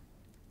now?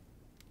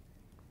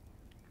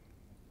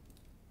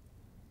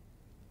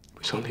 It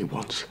was only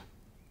once.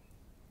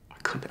 I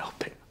couldn't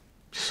help it.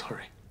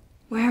 Sorry.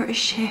 Where is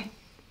she?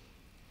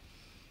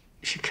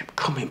 She kept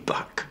coming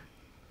back.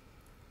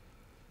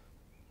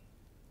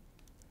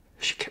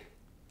 She kept...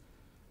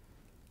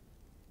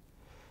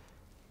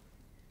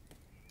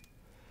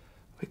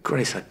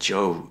 Grace had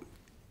Joe,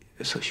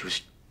 so she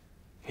was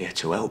here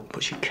to help,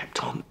 but she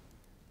kept on.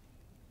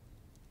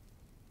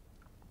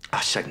 I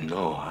said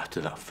no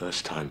after that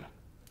first time.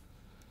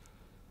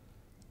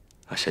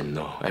 I said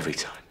no every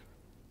time.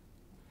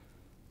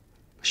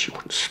 But she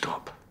wouldn't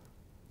stop.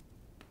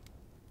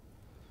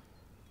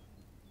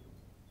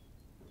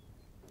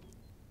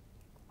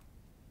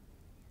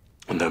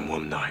 And then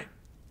one night,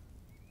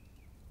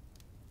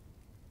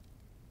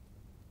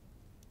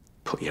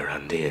 "Put your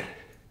hand here,"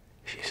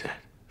 she said.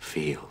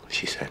 "Feel,"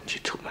 she said, and she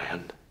took my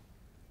hand.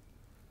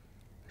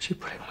 She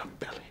put it on her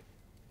belly.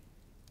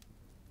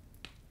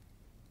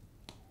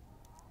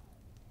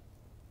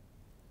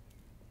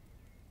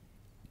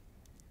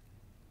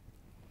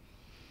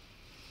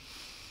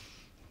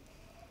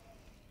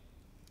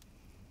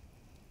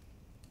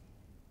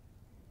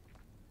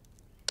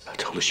 I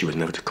told her she was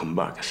never to come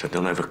back. I said,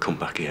 "Don't ever come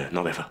back here,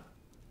 not ever."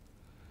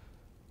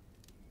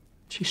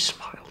 She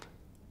smiled.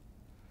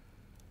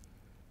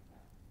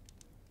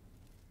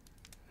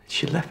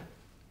 She left.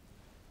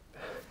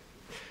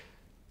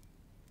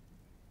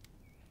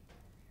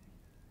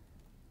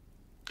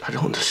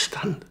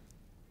 understand.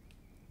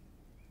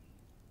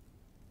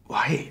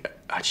 Why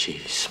had she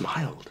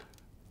smiled?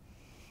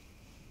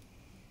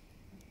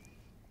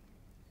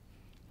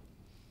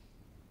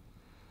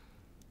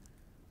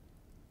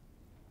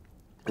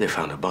 They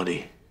found a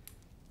body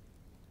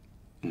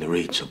in the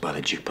reeds up by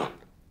the dew pond.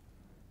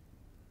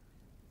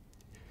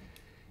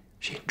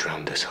 She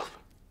drowned herself.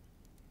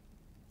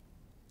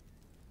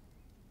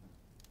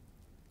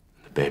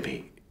 The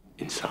baby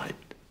inside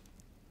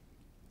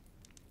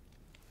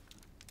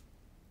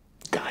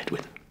died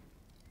with her.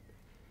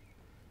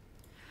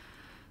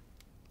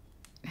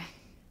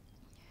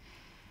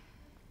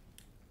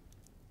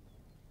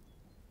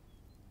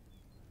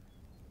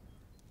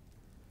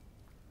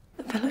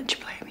 The village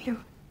blame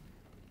you.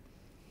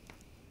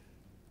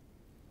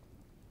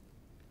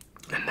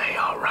 And they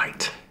are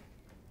right.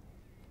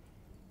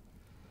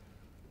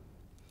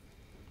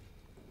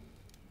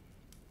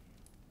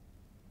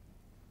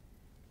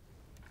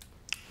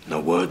 No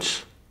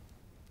words.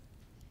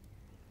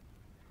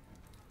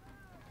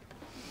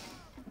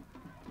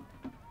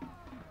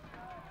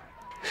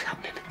 It's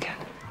happening again.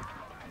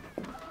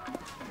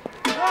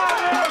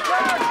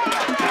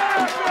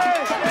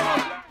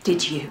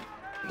 Did you?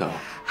 No.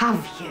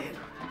 Have you?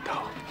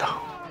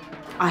 No.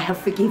 I have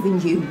forgiven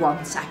you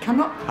once. I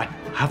cannot. I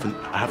haven't.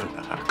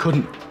 I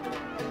couldn't.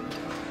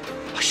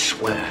 I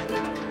swear.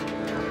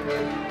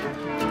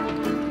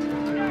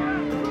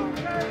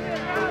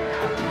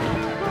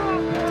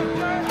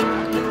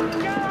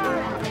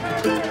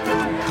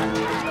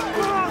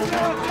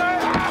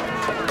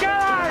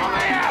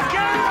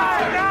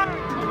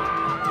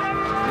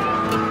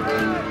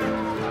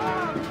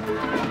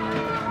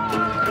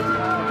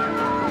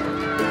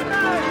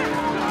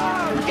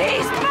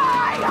 He's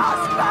my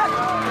husband!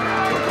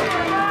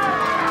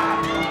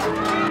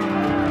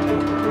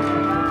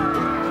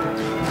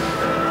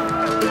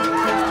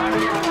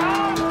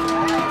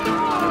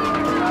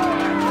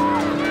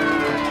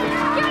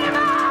 Get him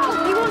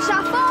out! He wants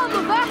our farm,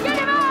 Mother! Get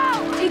him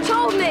out! He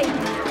told me!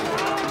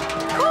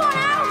 Come on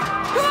now!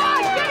 Come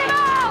on, get him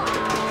out!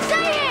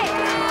 Say it!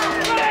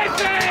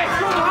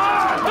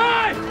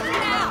 Hey!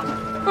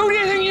 Who do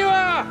you think you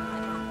are?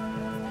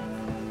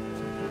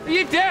 Are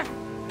you deaf?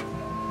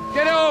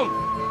 Get home!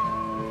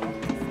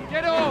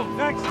 Get home!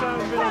 Next time,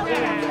 Village.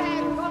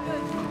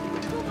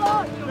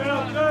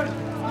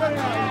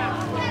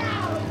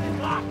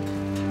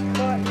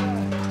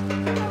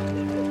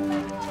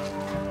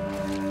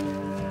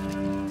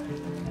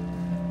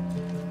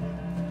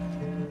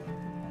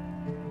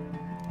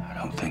 I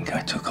don't think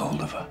I took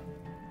hold of her.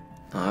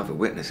 I have a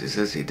witness who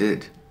says he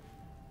did.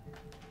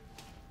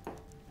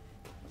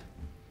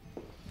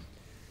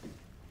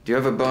 Do you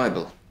have a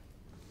Bible?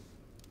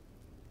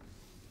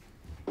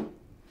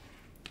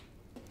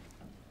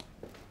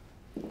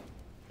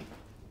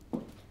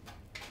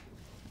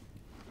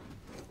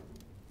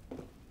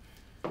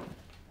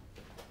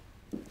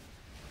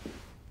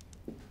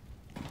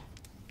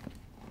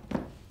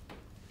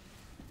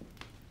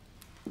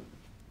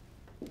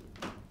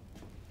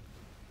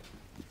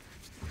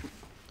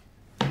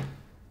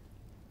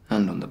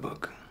 Hand on the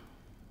book.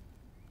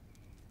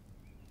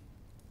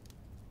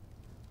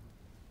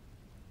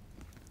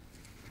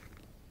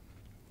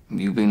 Have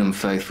you been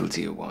unfaithful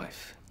to your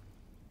wife?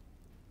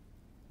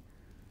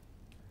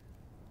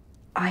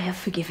 I have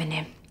forgiven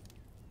him.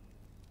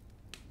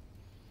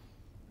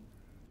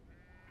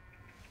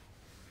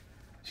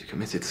 She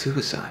committed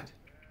suicide.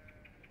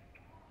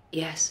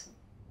 Yes.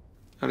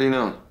 How do you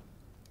know?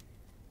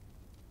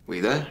 Were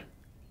you there?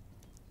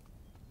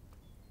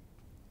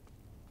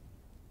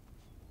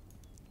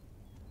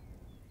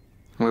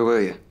 Where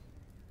were you?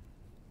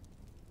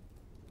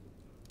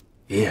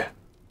 Here.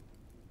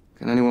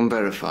 Can anyone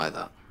verify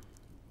that?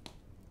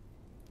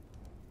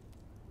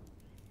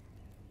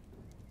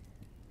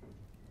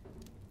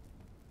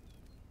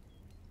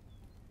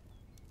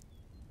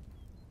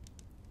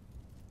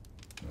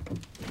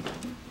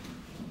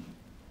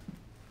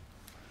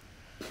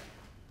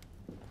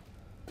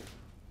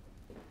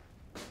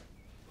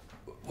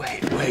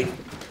 Wait.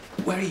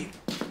 Where are you?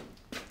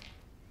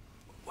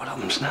 What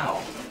happens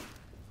now?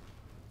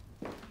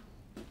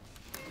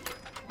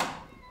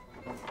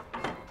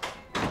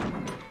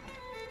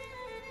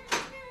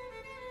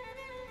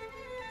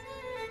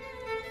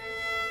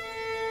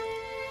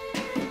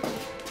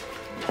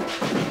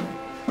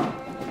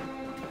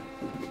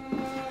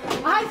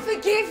 I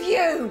forgive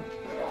you!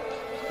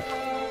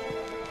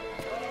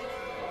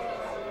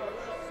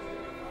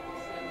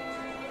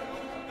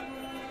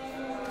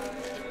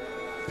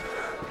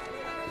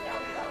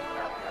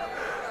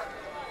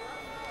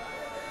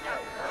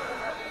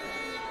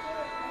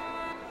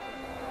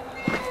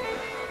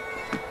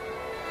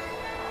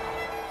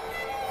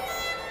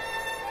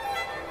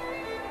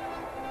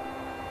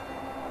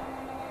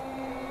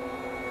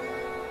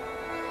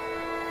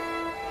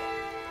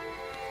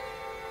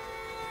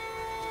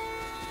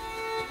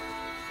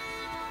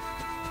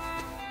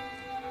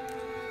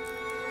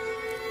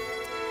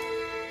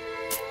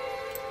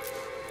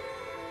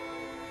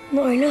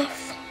 Not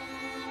enough.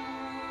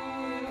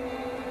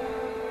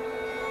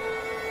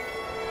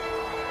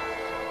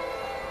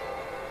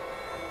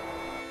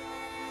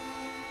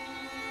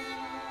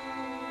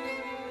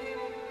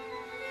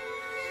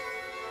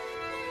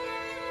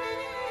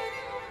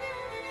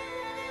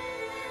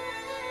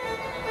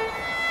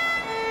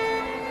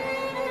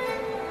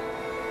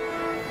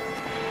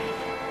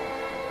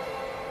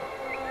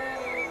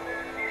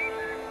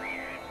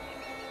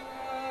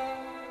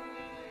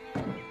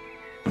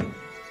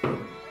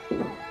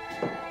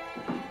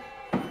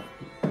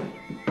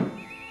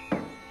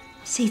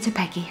 See you to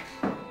Peggy.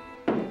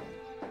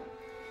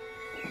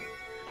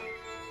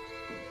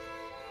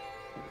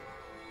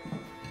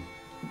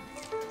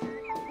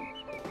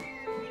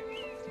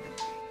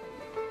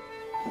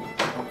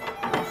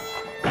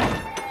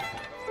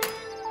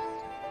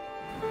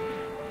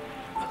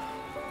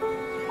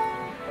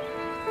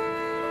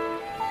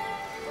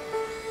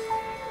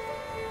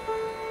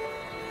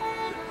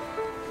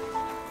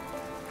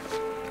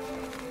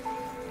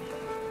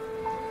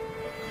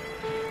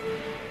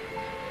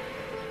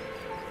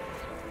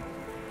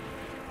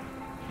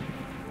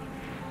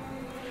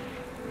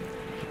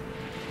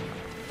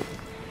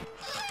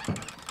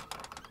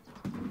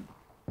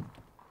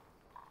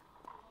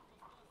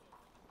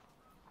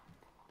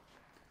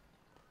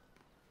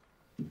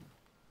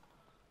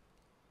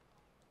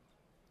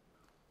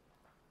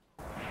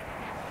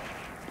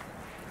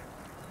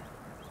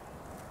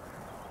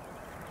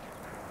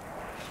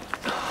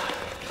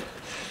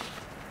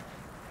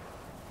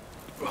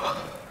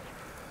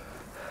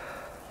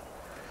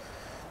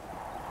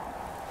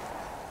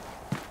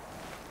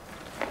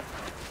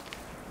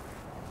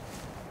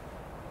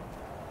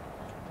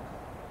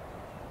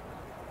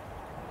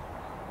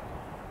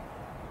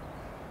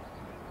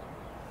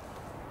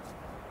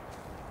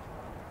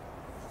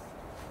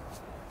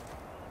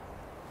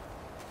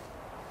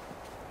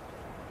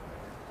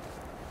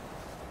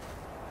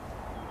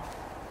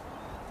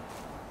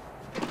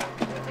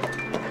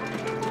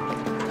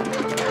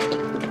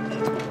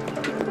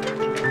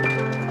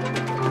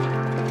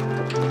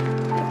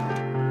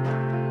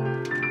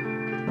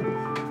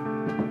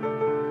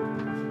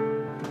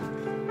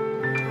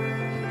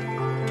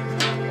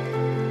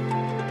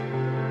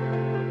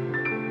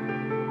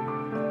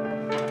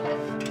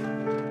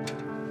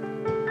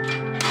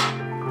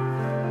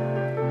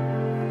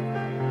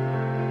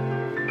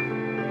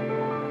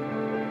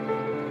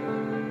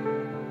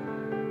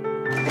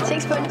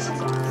 Sixpence.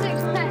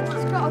 Sixpence.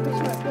 It's got to be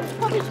something.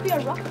 Probably just be a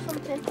rock or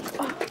something.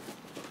 Oh.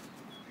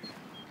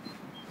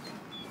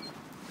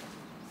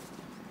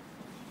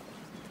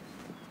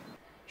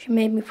 She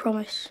made me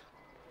promise.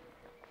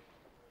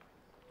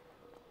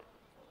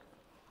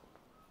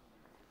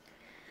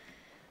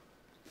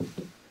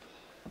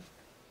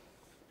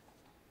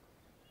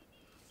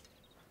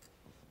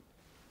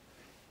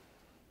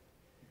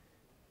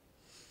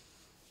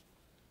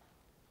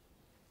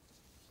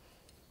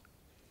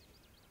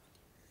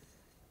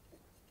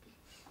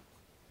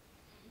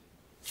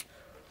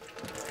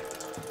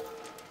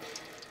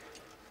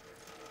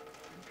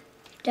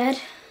 Dad?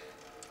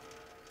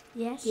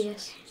 Yes?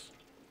 Yes.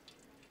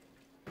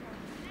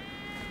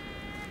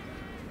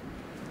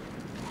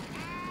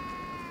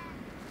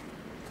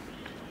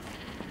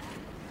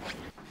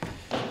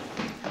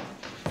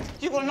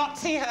 You will not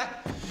see her.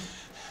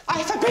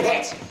 I forbid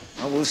it!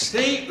 I will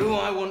see who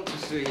I want to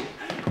see.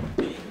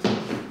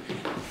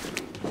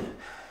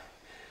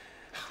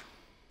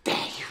 Dare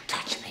you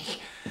touch me?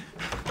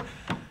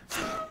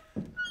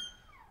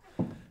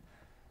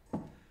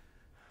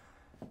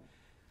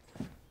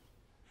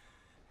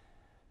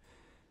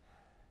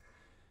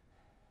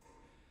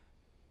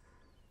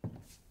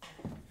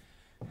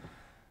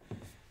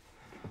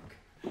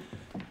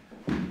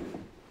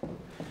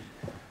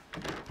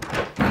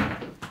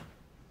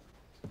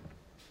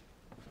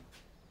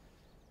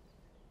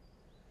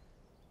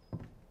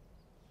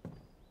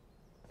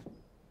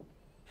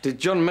 Did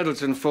John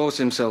Middleton force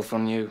himself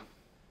on you?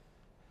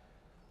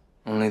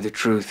 Only the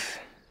truth.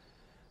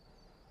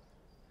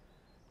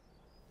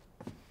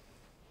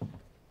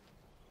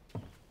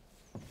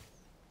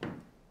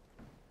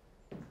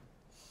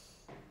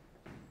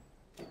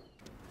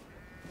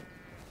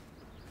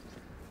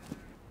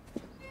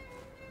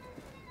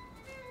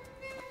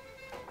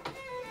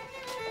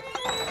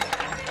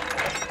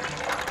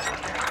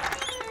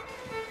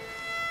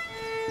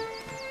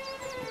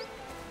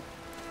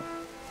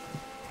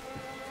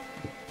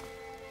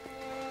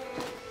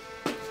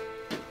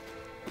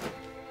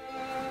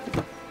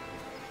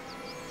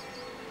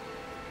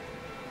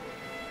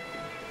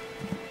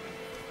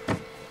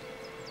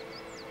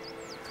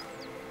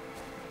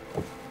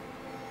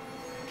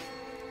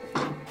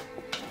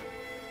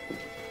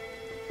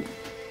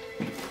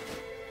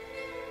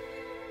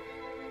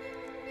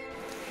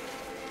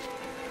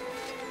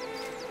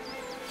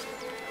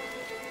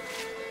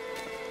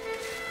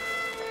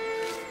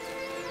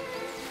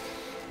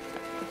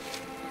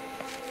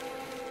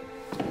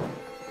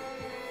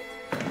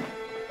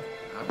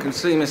 I can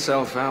see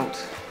myself out.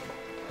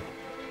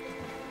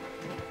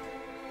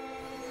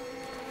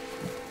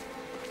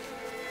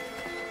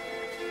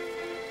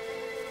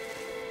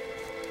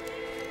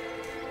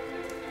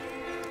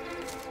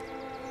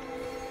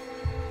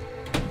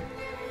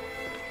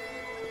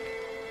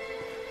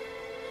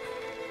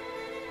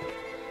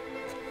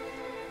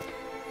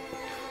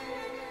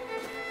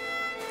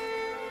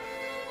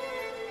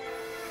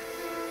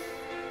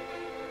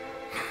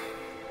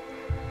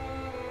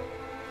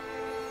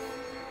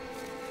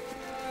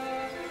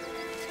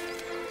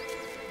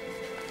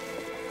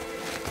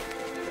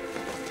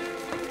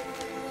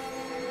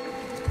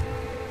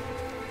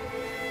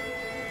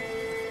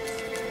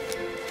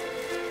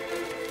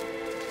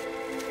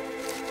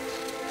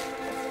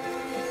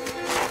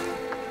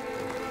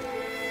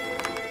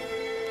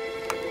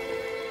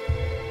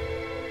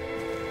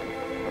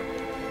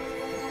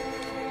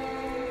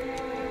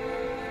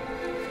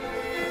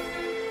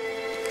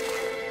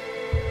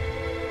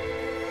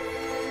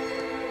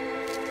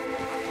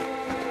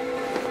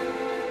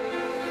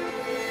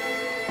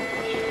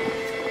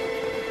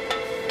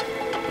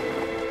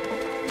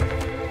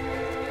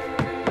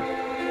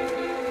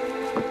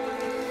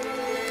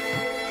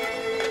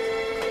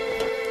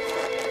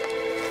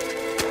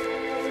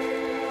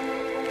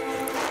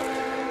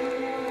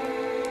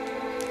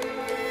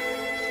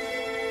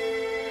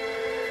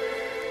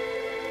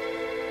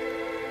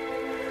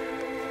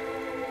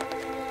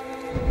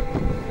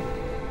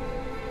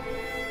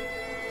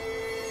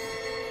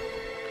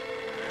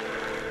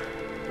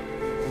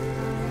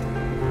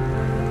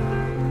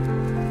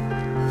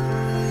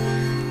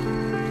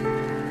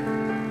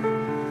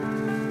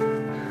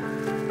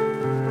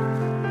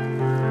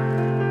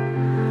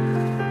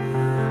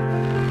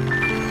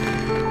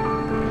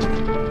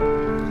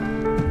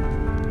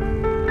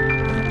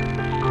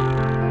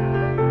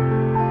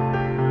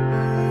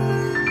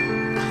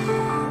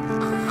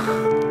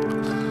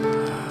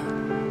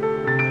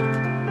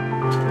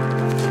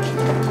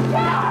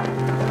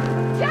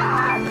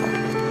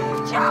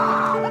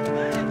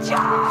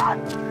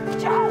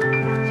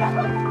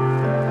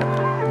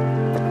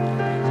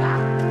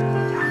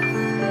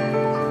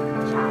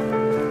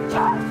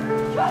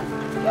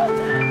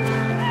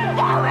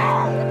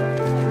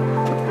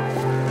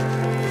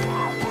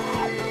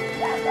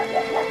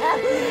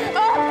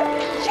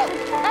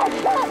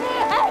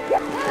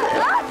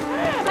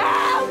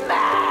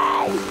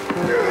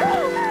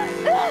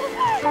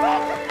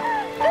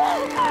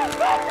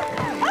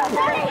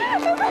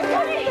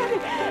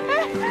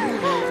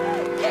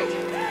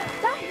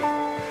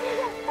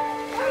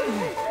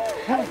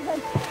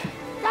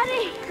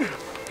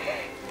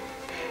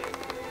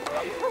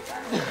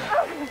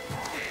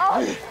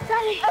 Oh,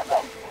 Daddy!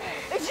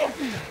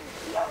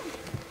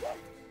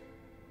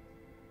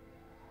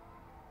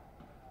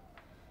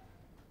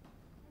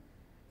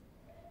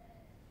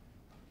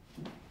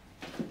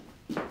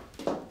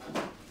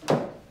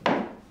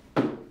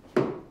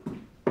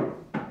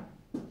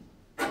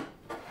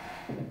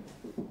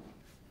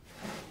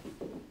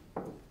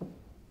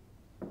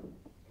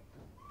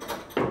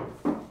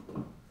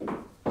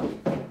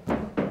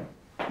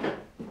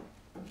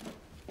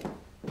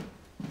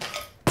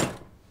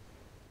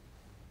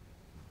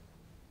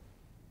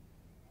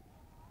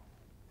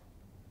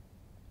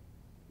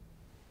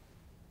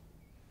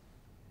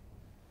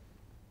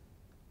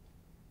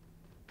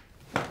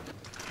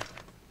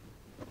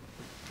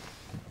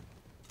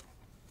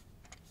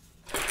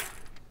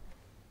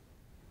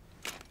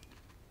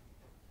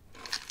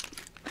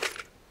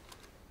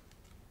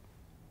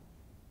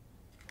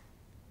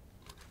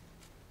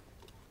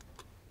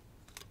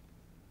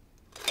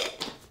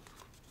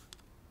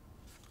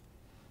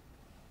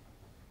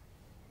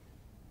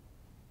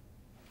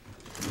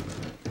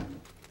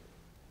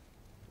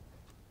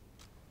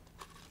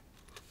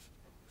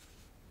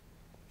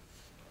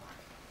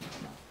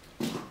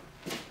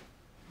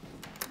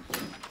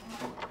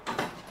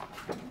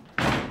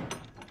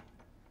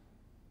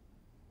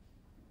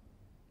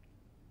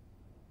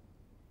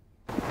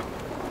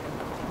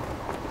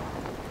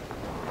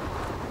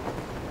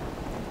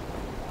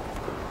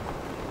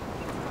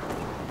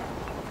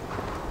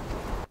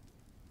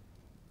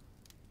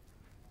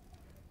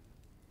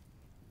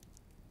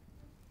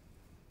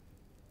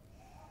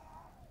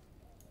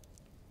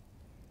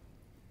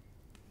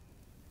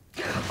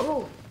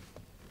 Oh.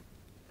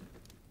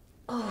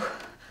 Oh.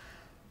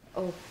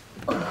 Oh.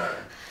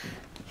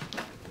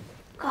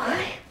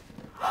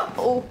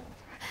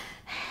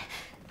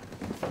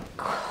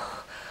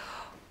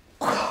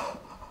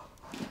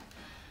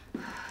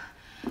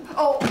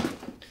 Oh.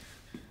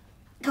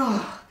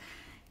 God.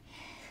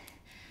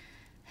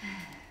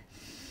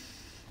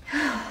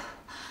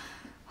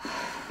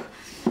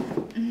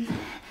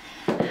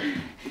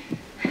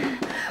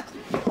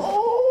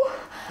 Oh.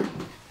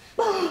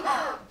 Oh.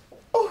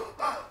 Oh.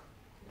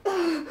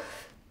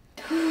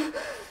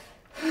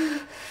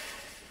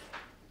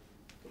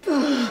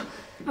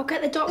 I'll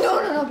get the doctor.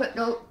 No, but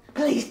no,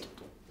 please,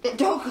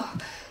 don't go.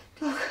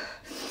 Don't go.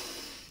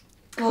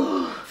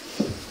 Oh.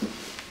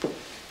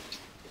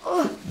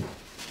 Oh.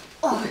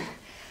 Oh.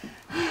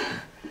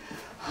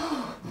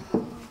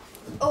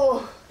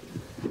 Oh.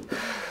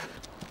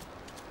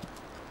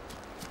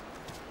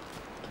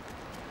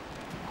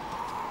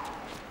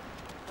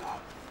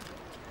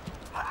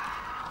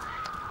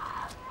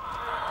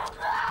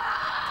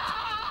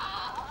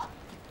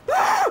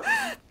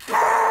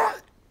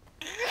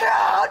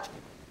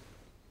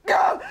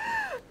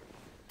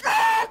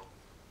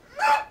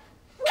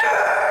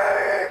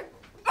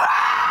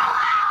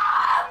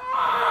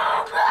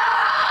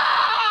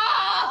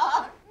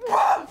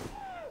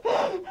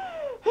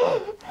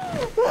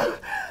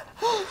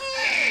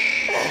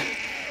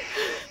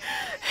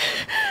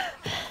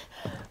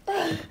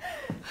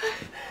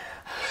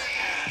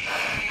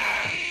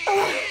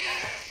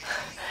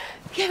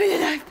 Give me the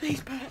knife,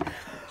 please, Pat.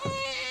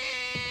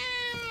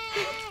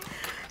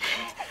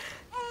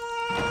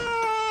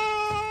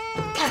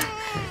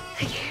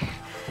 Thank you.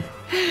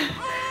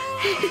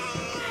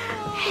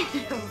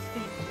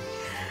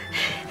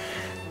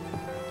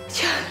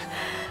 John.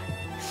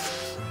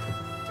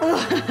 Oh.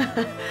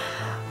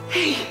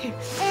 Hey.